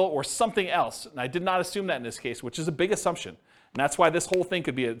deal or something else. And I did not assume that in this case, which is a big assumption. And that's why this whole thing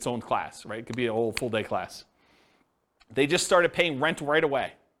could be its own class, right? It could be a whole full day class. They just started paying rent right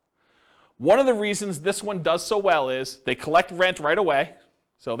away. One of the reasons this one does so well is they collect rent right away,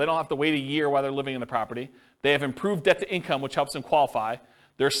 so they don't have to wait a year while they're living in the property. They have improved debt to income, which helps them qualify.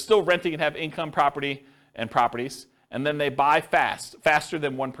 They're still renting and have income property and properties, and then they buy faster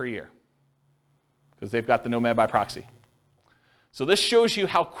than one per year, because they've got the Nomad by proxy. So this shows you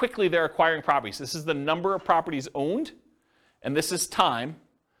how quickly they're acquiring properties. This is the number of properties owned, and this is time.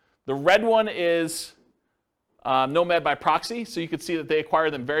 The red one is Nomad by proxy, so you can see that they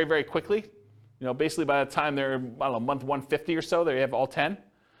acquire them very, very quickly. Basically by the time they're, month 150 or so, they have all 10.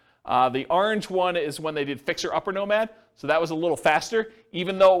 The orange one is when they did Fixer Upper Nomad, so that was a little faster,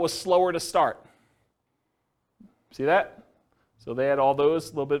 even though it was slower to start. See that? So they had all those,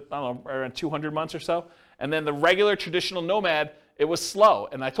 a little bit, around 200 months or so. And then the regular traditional Nomad, it was slow.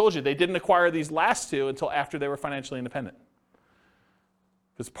 And I told you, they didn't acquire these last two until after they were financially independent.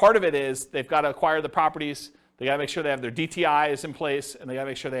 Because part of it is they've got to acquire the properties, they got to make sure they have their DTIs in place, and they got to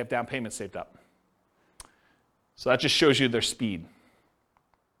make sure they have down payments saved up. So that just shows you their speed.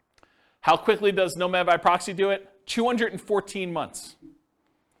 How quickly does Nomad by proxy do it? 214 months.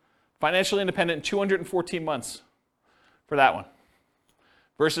 Financially independent, 214 months for that one.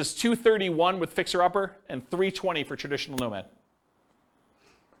 Versus 231 with Fixer Upper and 320 for traditional Nomad.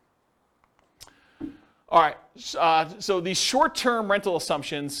 All right, so these short-term rental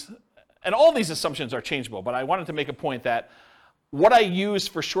assumptions, and all these assumptions are changeable, but I wanted to make a point that what I use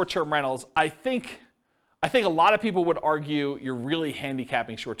for short-term rentals, I think a lot of people would argue you're really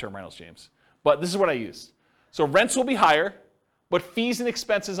handicapping short-term rentals, James. But this is what I use. So rents will be higher, but fees and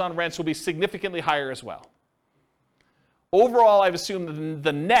expenses on rents will be significantly higher as well. Overall, I've assumed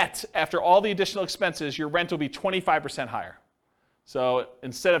the net, after all the additional expenses, your rent will be 25% higher. So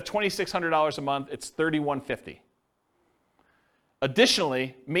instead of $2,600 a month, it's $3,150.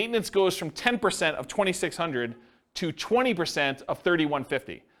 Additionally, maintenance goes from 10% of $2,600 to 20% of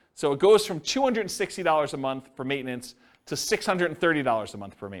 $3,150. So it goes from $260 a month for maintenance to $630 a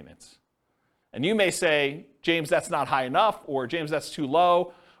month for maintenance. And you may say, James, that's not high enough, or James, that's too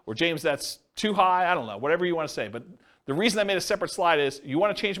low, or James, that's too high. I don't know, whatever you want to say. But the reason I made a separate slide is, you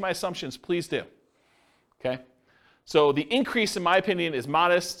want to change my assumptions, please do. Okay? So the increase, in my opinion, is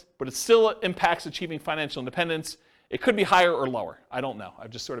modest, but it still impacts achieving financial independence. It could be higher or lower. I don't know. I've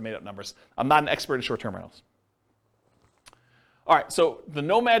just sort of made up numbers. I'm not an expert in short-term rentals. All right, so the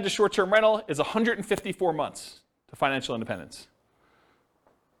Nomad to short-term rental is 154 months to financial independence.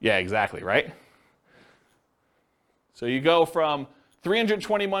 Yeah, exactly, right? So you go from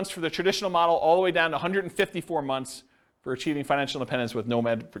 320 months for the traditional model all the way down to 154 months for achieving financial independence with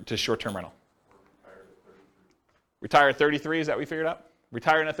Nomad to short-term rental. Retire at 33, is that what we figured out?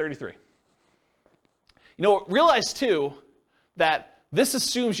 Retiring at 33. Realize too that this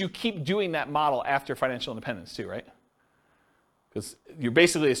assumes you keep doing that model after financial independence too, right? Because you're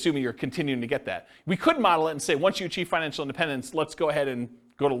basically assuming you're continuing to get that. We could model it and say, once you achieve financial independence, let's go ahead and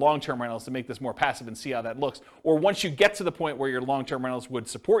go to long-term rentals to make this more passive and see how that looks. Or once you get to the point where your long-term rentals would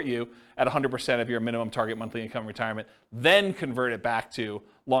support you at 100% of your minimum target monthly income retirement, then convert it back to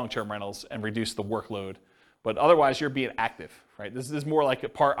long-term rentals and reduce the workload. But otherwise, you're being active, right? This is more like a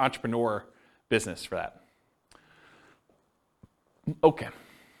part entrepreneur business for that. Okay.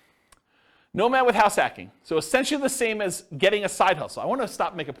 Nomad with house hacking. So essentially the same as getting a side hustle. I want to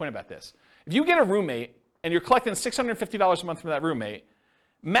stop and make a point about this. If you get a roommate and you're collecting $650 a month from that roommate,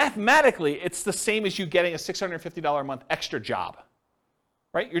 mathematically, it's the same as you getting a $650 a month extra job,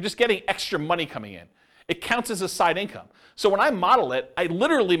 right? You're just getting extra money coming in. It counts as a side income. So when I model it, I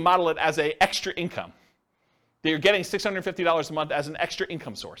literally model it as an extra income. That you're getting $650 a month as an extra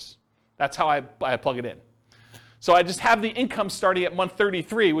income source. That's how I plug it in. So I just have the income starting at month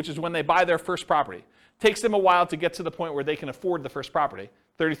 33, which is when they buy their first property. Takes them a while to get to the point where they can afford the first property,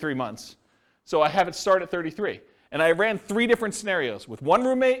 33 months. So I have it start at 33. And I ran 3 different scenarios, with 1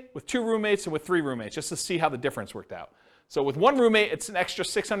 roommate, with 2 roommates, and with 3 roommates, just to see how the difference worked out. So with 1 roommate, it's an extra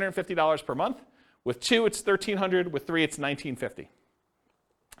 $650 per month. With 2, it's $1,300. With 3, it's $1,950.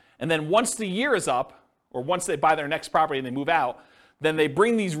 And then once the year is up, or once they buy their next property and they move out, then they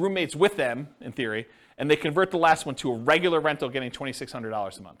bring these roommates with them, in theory, and they convert the last one to a regular rental getting $2,600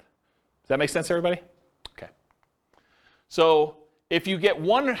 a month. Does that make sense, everybody? Okay. So if you get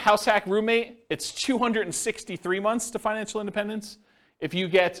 1 house hack roommate, it's 263 months to financial independence. If you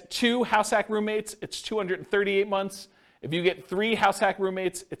get 2 house hack roommates, it's 238 months. If you get 3 house hack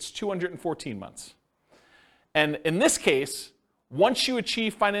roommates, it's 214 months. And in this case, once you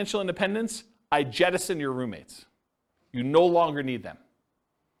achieve financial independence, I jettison your roommates. You no longer need them.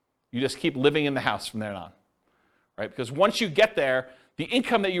 You just keep living in the house from there on, right? Because once you get there, the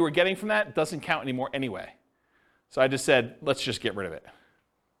income that you were getting from that doesn't count anymore anyway. So I just said, let's just get rid of it.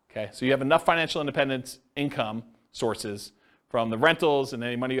 Okay, so you have enough financial independence income sources from the rentals and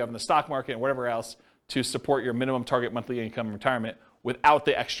any money you have in the stock market and whatever else to support your minimum target monthly income in retirement without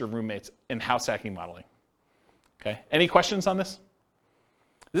the extra roommates in house hacking modeling. Okay, any questions on this?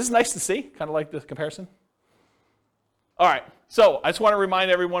 This is nice to see, kind of like the comparison. All right, so I just want to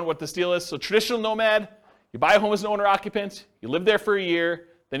remind everyone what this deal is. So traditional Nomad, you buy a home as an owner-occupant, you live there for a year,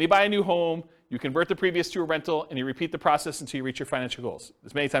 then you buy a new home, you convert the previous to a rental, and you repeat the process until you reach your financial goals,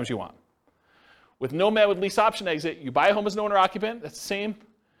 as many times as you want. With Nomad with lease option exit, you buy a home as an owner-occupant, that's the same.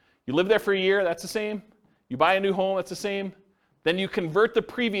 You live there for a year, that's the same. You buy a new home, that's the same. Then you convert the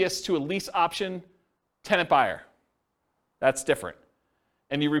previous to a lease option tenant buyer. That's different.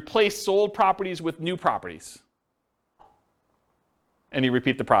 And you replace sold properties with new properties. And you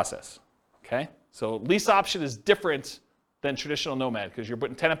repeat the process, okay? So lease option is different than traditional Nomad because you're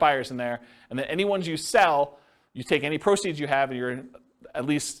putting tenant buyers in there, and then any ones you sell, you take any proceeds you have, and you're at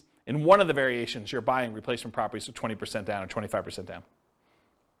least in one of the variations, you're buying replacement properties with 20% down or 25% down.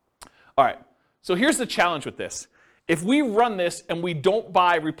 All right, so here's the challenge with this. If we run this and we don't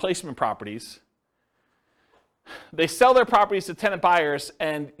buy replacement properties, they sell their properties to tenant buyers,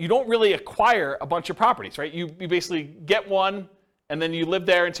 and you don't really acquire a bunch of properties, right? You basically get one, and then you live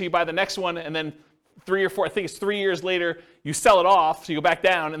there until you buy the next one, and then 3 or 4, I think it's 3 years later, you sell it off, so you go back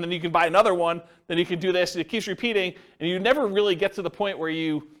down, and then you can buy another one, then you can do this, and it keeps repeating, and you never really get to the point where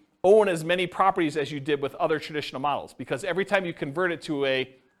you own as many properties as you did with other traditional models, because every time you convert it to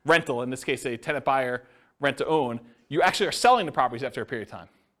a rental, in this case a tenant buyer, rent to own, you actually are selling the properties after a period of time.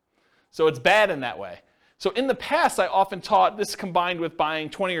 So it's bad in that way. So in the past, I often taught this combined with buying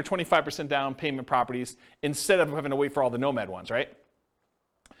 20 or 25% down payment properties instead of having to wait for all the Nomad ones, right?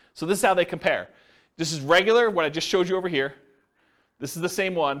 So this is how they compare. This is regular, what I just showed you over here. This is the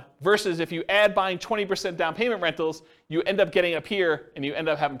same one, versus if you add buying 20% down payment rentals, you end up getting up here and you end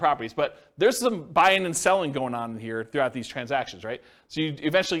up having properties. But there's some buying and selling going on here throughout these transactions, right? So you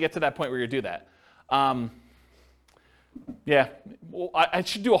eventually get to that point where you do that. Yeah, well, I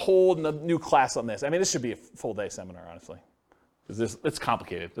should do a whole new class on this. I mean, this should be a full day seminar, honestly, because it's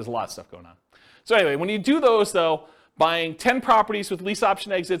complicated. There's a lot of stuff going on. So anyway, when you do those, though, buying 10 properties with lease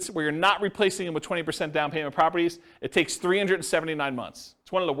option exits where you're not replacing them with 20% down payment properties, it takes 379 months.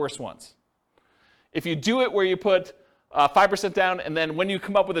 It's one of the worst ones. If you do it where you put 5% down, and then when you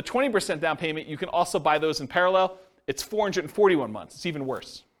come up with a 20% down payment, you can also buy those in parallel, it's 441 months. It's even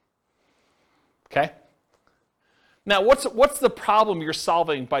worse. Okay? Now, what's the problem you're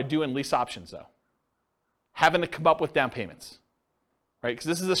solving by doing lease options, though? Having to come up with down payments, right? Because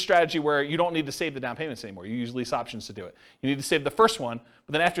this is a strategy where you don't need to save the down payments anymore. You use lease options to do it. You need to save the first one,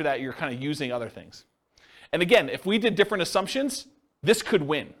 but then after that, you're kind of using other things. And again, if we did different assumptions, this could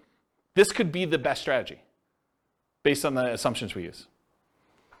win. This could be the best strategy based on the assumptions we use.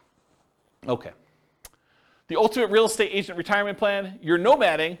 Okay. The ultimate real estate agent retirement plan, you're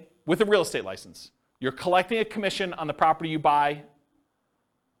nomading with a real estate license. You're collecting a commission on the property you buy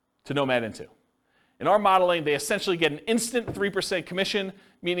to nomad into. In our modeling, they essentially get an instant 3% commission,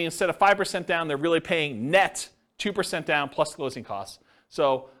 meaning instead of 5% down, they're really paying net 2% down plus closing costs.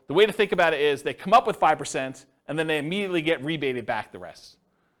 So the way to think about it is they come up with 5%, and then they immediately get rebated back the rest.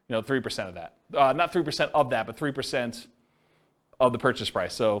 3% of that. Not 3% of that, but 3% of the purchase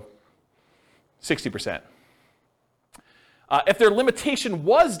price, so 60%. If their limitation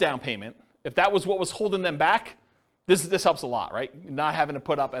was down payment, if that was what was holding them back, this helps a lot, right? Not having to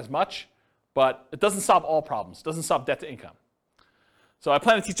put up as much, but it doesn't solve all problems. It doesn't solve debt to income. So I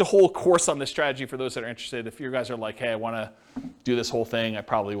plan to teach a whole course on this strategy for those that are interested. If you guys are like, hey, I want to do this whole thing, I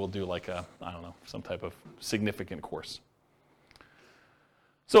probably will do like some type of significant course.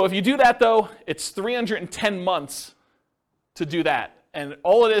 So if you do that, though, it's 310 months to do that. And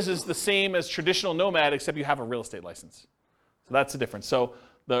all it is the same as traditional Nomad, except you have a real estate license. So that's the difference. So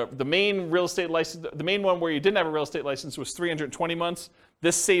the main real estate license, the main one where you didn't have a real estate license was 320 months.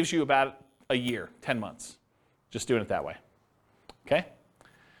 This saves you about a year, 10 months, just doing it that way. Okay?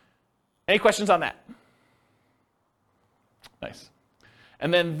 Any questions on that? Nice.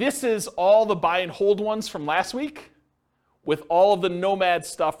 And then this is all the buy and hold ones from last week with all of the Nomad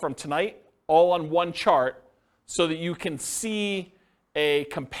stuff from tonight, all on one chart so that you can see a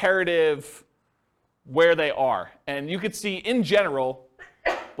comparative where they are. And you can see in general,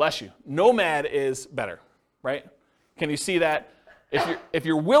 bless you, Nomad is better, right? Can you see that? If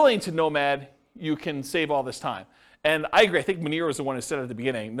you're willing to Nomad, you can save all this time. And I agree. I think Munir was the one who said at the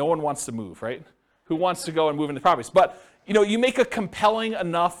beginning, no one wants to move, right? Who wants to go and move into properties? But you make a compelling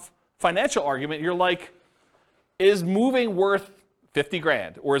enough financial argument. You're like, is moving worth 50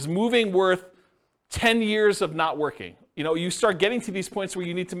 grand? Or is moving worth 10 years of not working? You start getting to these points where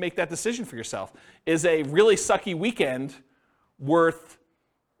you need to make that decision for yourself. Is a really sucky weekend worth,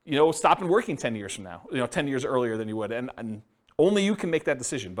 stopping working 10 years from now? 10 years earlier than you would. And only you can make that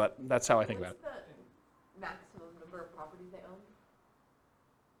decision, but that's how I think about it. What's the maximum number of properties they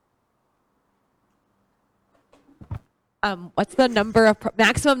own? What's the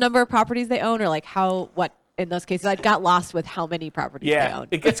maximum number of properties they own, or like what in those cases? I got lost with how many properties they own.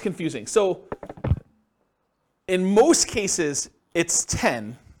 It gets confusing. So in most cases, it's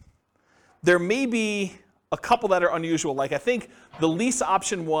 10. There may be a couple that are unusual. Like I think the lease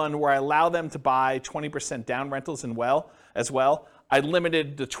option one where I allow them to buy 20% down rentals as well, I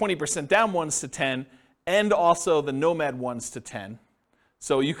limited the 20% down ones to 10 and also the Nomad ones to 10.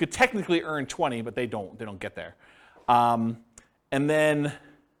 So you could technically earn 20, but they don't get there. And then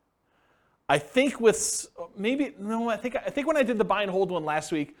I think I think when I did the buy and hold one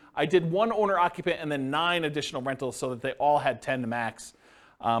last week, I did one owner occupant and then 9 additional rentals so that they all had 10 to max.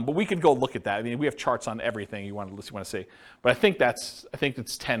 But we could go look at that. I mean, we have charts on everything you want to see. But I think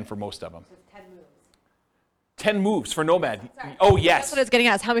it's 10 for most of them. So it's 10 moves. 10 moves for Nomad. Sorry. Oh, yes. That's what it's getting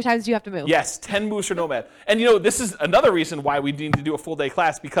at. Is how many times do you have to move? Yes, 10 moves for Nomad. And this is another reason why we need to do a full day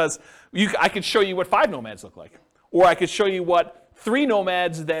class, because I could show you what 5 Nomads look like. Or I could show you what 3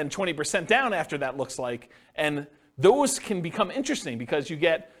 Nomads, then 20% down after that looks like. And those can become interesting because you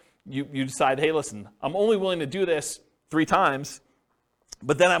decide, hey, listen, I'm only willing to do this 3 times,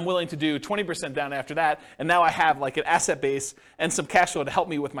 but then I'm willing to do 20% down after that. And now I have like an asset base and some cash flow to help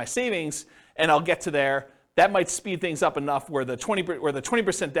me with my savings, and I'll get to there. That might speed things up enough where the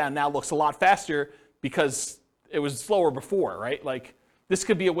 20% down now looks a lot faster because it was slower before, right? Like this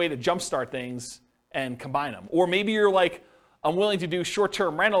could be a way to jumpstart things and combine them. Or maybe you're like, I'm willing to do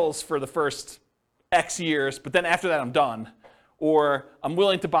short-term rentals for the first X years, but then after that I'm done. Or I'm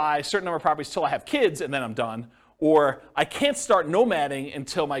willing to buy a certain number of properties till I have kids and then I'm done. Or I can't start nomading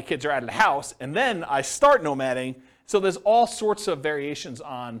until my kids are out of the house and then I start nomading. So there's all sorts of variations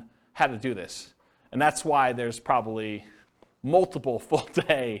on how to do this. And that's why there's probably multiple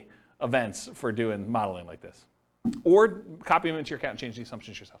full-day events for doing modeling like this. Or copy them into your account and change the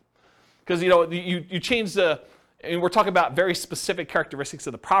assumptions yourself. Because you change and we're talking about very specific characteristics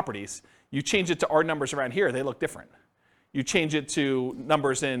of the properties. You change it to our numbers around here, they look different. You change it to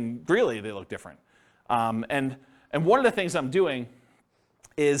numbers in Greeley, they look different. And one of the things I'm doing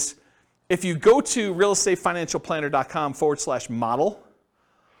is if you go to realestatefinancialplanner.com/model,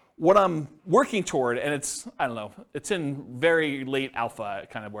 what I'm working toward, and it's in very late alpha,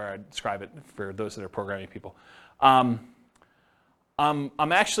 kind of where I describe it for those that are programming people. I'm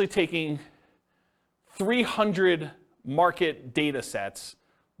actually taking 300 market data sets,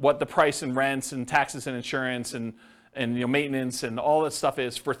 what the price and rents and taxes and insurance and maintenance and all that stuff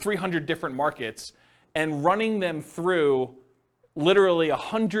is for 300 different markets, and running them through literally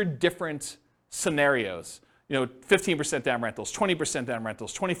 100 different scenarios. 15% down rentals, 20% down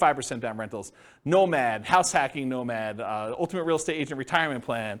rentals, 25% down rentals, Nomad, house hacking Nomad, ultimate real estate agent retirement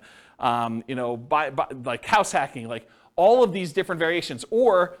plan, like house hacking, like all of these different variations.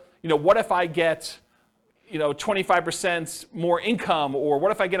 Or, what if I get, 25% more income, or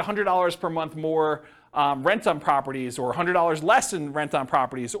what if I get $100 per month more rent on properties, or $100 less in rent on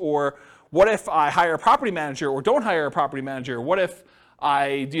properties, or what if I hire a property manager or don't hire a property manager? What if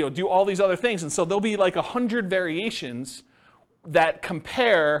I do all these other things? And so there'll be like 100 variations that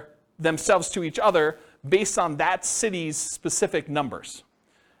compare themselves to each other based on that city's specific numbers.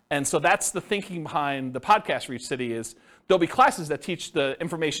 And so that's the thinking behind the podcast for each city is there'll be classes that teach the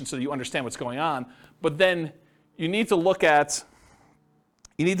information so that you understand what's going on, but then you need to look at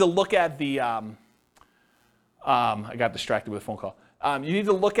the, I got distracted with a phone call. You need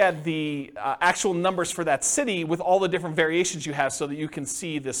to look at the actual numbers for that city with all the different variations you have so that you can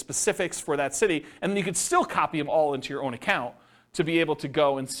see the specifics for that city. And then you can still copy them all into your own account to be able to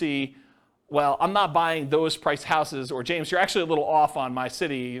go and see, well, I'm not buying those price houses, or James, you're actually a little off on my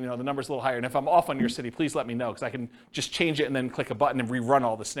city, the number's a little higher. And if I'm off on your city, please let me know, because I can just change it and then click a button and rerun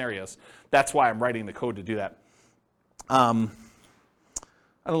all the scenarios. That's why I'm writing the code to do that.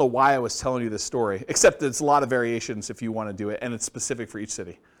 I don't know why I was telling you this story, except that it's a lot of variations if you want to do it, and it's specific for each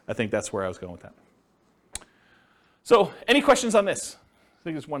city. I think that's where I was going with that. So, any questions on this? I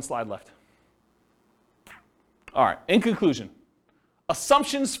think there's one slide left. All right, in conclusion,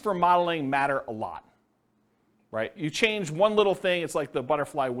 assumptions for modeling matter a lot. right? You change one little thing, it's like the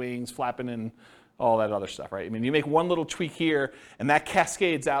butterfly wings flapping and all that other stuff, right? I mean, you make one little tweak here, and that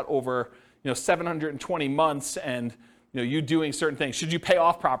cascades out over 720 months, and you doing certain things. Should you pay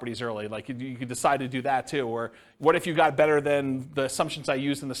off properties early? Like you could decide to do that too. Or what if you got better than the assumptions I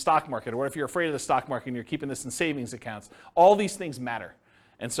used in the stock market? Or what if you're afraid of the stock market and you're keeping this in savings accounts? All these things matter.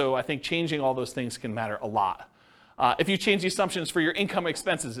 And so I think changing all those things can matter a lot. If you change the assumptions for your income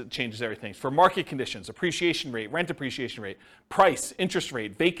expenses, it changes everything. For market conditions, appreciation rate, rent appreciation rate, price, interest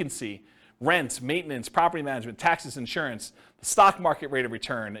rate, vacancy, rent, maintenance, property management, taxes, insurance, the stock market rate of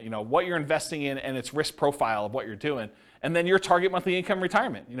return, what you're investing in and its risk profile of what you're doing, and then your target monthly income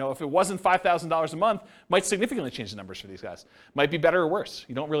retirement. If it wasn't $5,000 a month, might significantly change the numbers for these guys. Might be better or worse.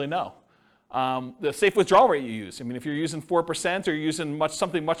 You don't really know. The safe withdrawal rate you use. I mean, if you're using 4% or you're using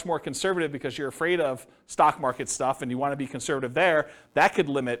something much more conservative because you're afraid of stock market stuff and you want to be conservative there, that could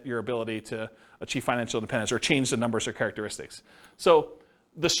limit your ability to achieve financial independence or change the numbers or characteristics. So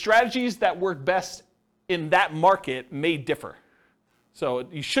the strategies that work best in that market may differ. So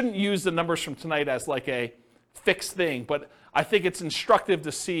you shouldn't use the numbers from tonight as like a fixed thing, but I think it's instructive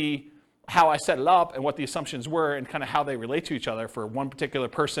to see how I set it up and what the assumptions were and kind of how they relate to each other for one particular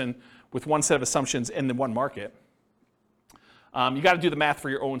person with one set of assumptions in the one market. You got to do the math for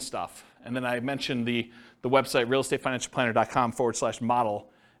your own stuff. And then I mentioned the website, realestatefinancialplanner.com/model,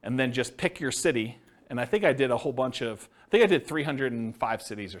 and then just pick your city. And I think I did a whole bunch of, I think I did 305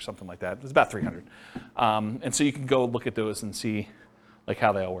 cities or something like that. It was about 300. And so you can go look at those and see like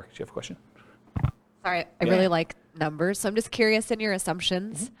how they all work. Do you have a question? Sorry, I really like numbers. So I'm just curious in your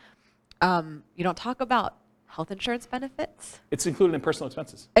assumptions, you don't talk about health insurance benefits? It's included in personal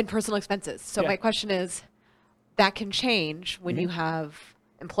expenses. And personal expenses. So my question is, that can change when you have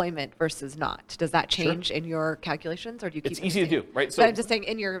employment versus not. Does that change in your calculations, or do you keep it? It's easy to do, right? So but I'm just saying,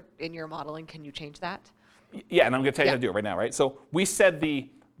 in your modeling, can you change that? Yeah, and I'm going to tell you how to do it right now, right? So we said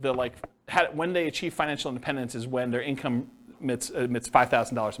when they achieve financial independence is when their income emits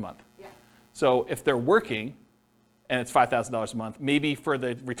 $5,000 a month. Yeah. So if they're working and it's $5,000 a month, maybe for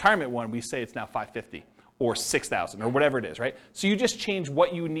the retirement one we say it's now $550 or $6,000 or whatever it is, right? So you just change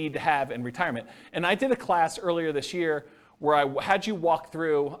what you need to have in retirement. And I did a class earlier this year where I had you walk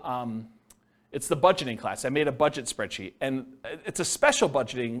through, it's the budgeting class. I made a budget spreadsheet. And it's a special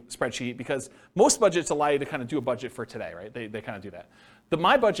budgeting spreadsheet because most budgets allow you to kind of do a budget for today, right? They kind of do that.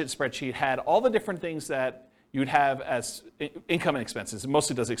 My budget spreadsheet had all the different things that you'd have as income and expenses. It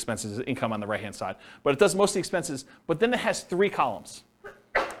mostly does expenses, income on the right-hand side. But it does mostly expenses, but then it has 3 columns.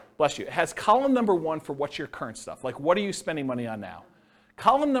 Bless you. It has column number 1 for what's your current stuff. Like, what are you spending money on now?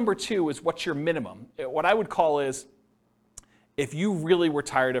 Column number 2 is what's your minimum. What I would call is, if you really were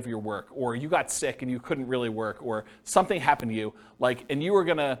tired of your work, or you got sick and you couldn't really work, or something happened to you, and you were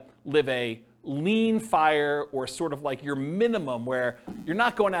gonna live a lean fire, or sort of like your minimum where you're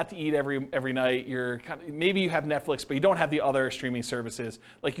not going out to eat every night, maybe you have Netflix, but you don't have the other streaming services.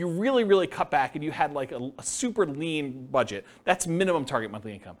 Like, you really, really cut back and you had like a super lean budget. That's minimum target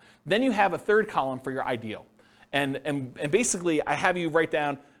monthly income. Then you have a third column for your ideal. And basically I have you write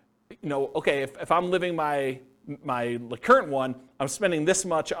down, okay, if I'm living my current one, I'm spending this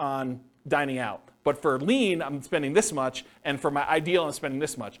much on dining out. But for lean, I'm spending this much, and for my ideal, I'm spending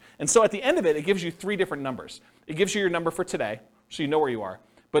this much. And so at the end of it, it gives you 3 different numbers. It gives you your number for today, so you know where you are.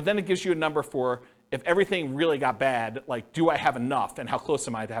 But then it gives you a number for if everything really got bad, like, do I have enough, and how close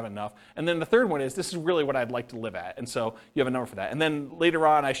am I to have enough? And then the third one is, this is really what I'd like to live at. And so you have a number for that. And then later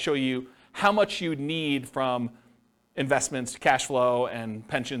on, I show you how much you need from investments, cash flow, and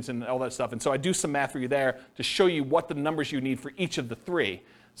pensions, and all that stuff. And so I do some math for you there to show you what the numbers you need for each of the 3,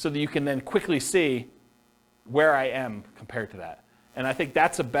 so that you can then quickly see where I am compared to that. And I think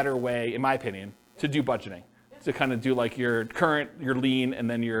that's a better way, in my opinion, to do budgeting, to kind of do like your current, your lean, and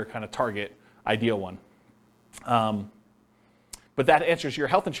then your kind of target ideal one. But that answers your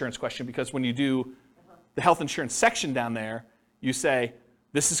health insurance question, because when you do the health insurance section down there, you say,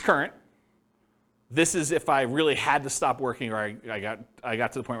 this is current. This is if I really had to stop working, or I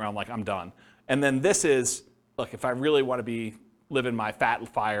got to the point where I'm like, I'm done. And then this is, look, if I really want to be living my fat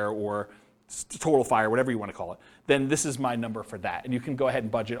fire or total fire, whatever you want to call it, then this is my number for that. And you can go ahead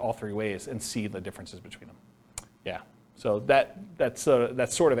and budget all 3 ways and see the differences between them. Yeah. So that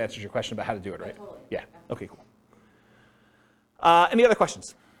sort of answers your question about how to do it, right? Totally. Yeah. Okay, cool. Any other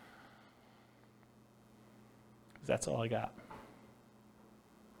questions? That's all I got.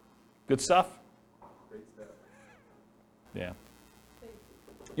 Good stuff? Great stuff. Yeah.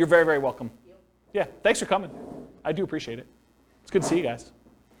 You're very, very welcome. Yeah, thanks for coming. I do appreciate it. It's good to see you guys.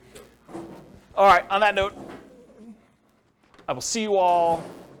 All right, on that note, I will see you all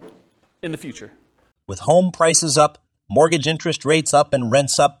in the future. with home prices up, mortgage interest rates up, and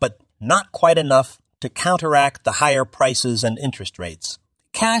rents up, but not quite enough to counteract the higher prices and interest rates.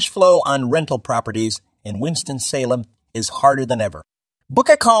 Cash flow on rental properties in Winston-Salem is harder than ever. Book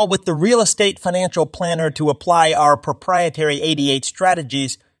a call with the Real Estate Financial Planner to apply our proprietary 88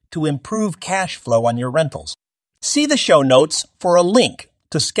 strategies to improve cash flow on your rentals. See the show notes for a link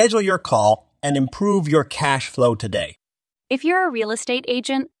to schedule your call and improve your cash flow today. If you're a real estate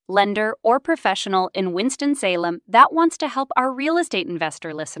agent, lender, or professional in Winston-Salem that wants to help our real estate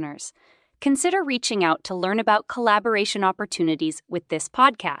investor listeners, consider reaching out to learn about collaboration opportunities with this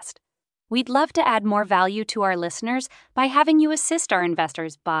podcast. We'd love to add more value to our listeners by having you assist our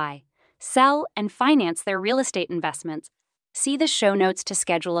investors buy, sell, and finance their real estate investments. See the show notes to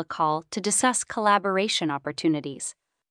schedule a call to discuss collaboration opportunities.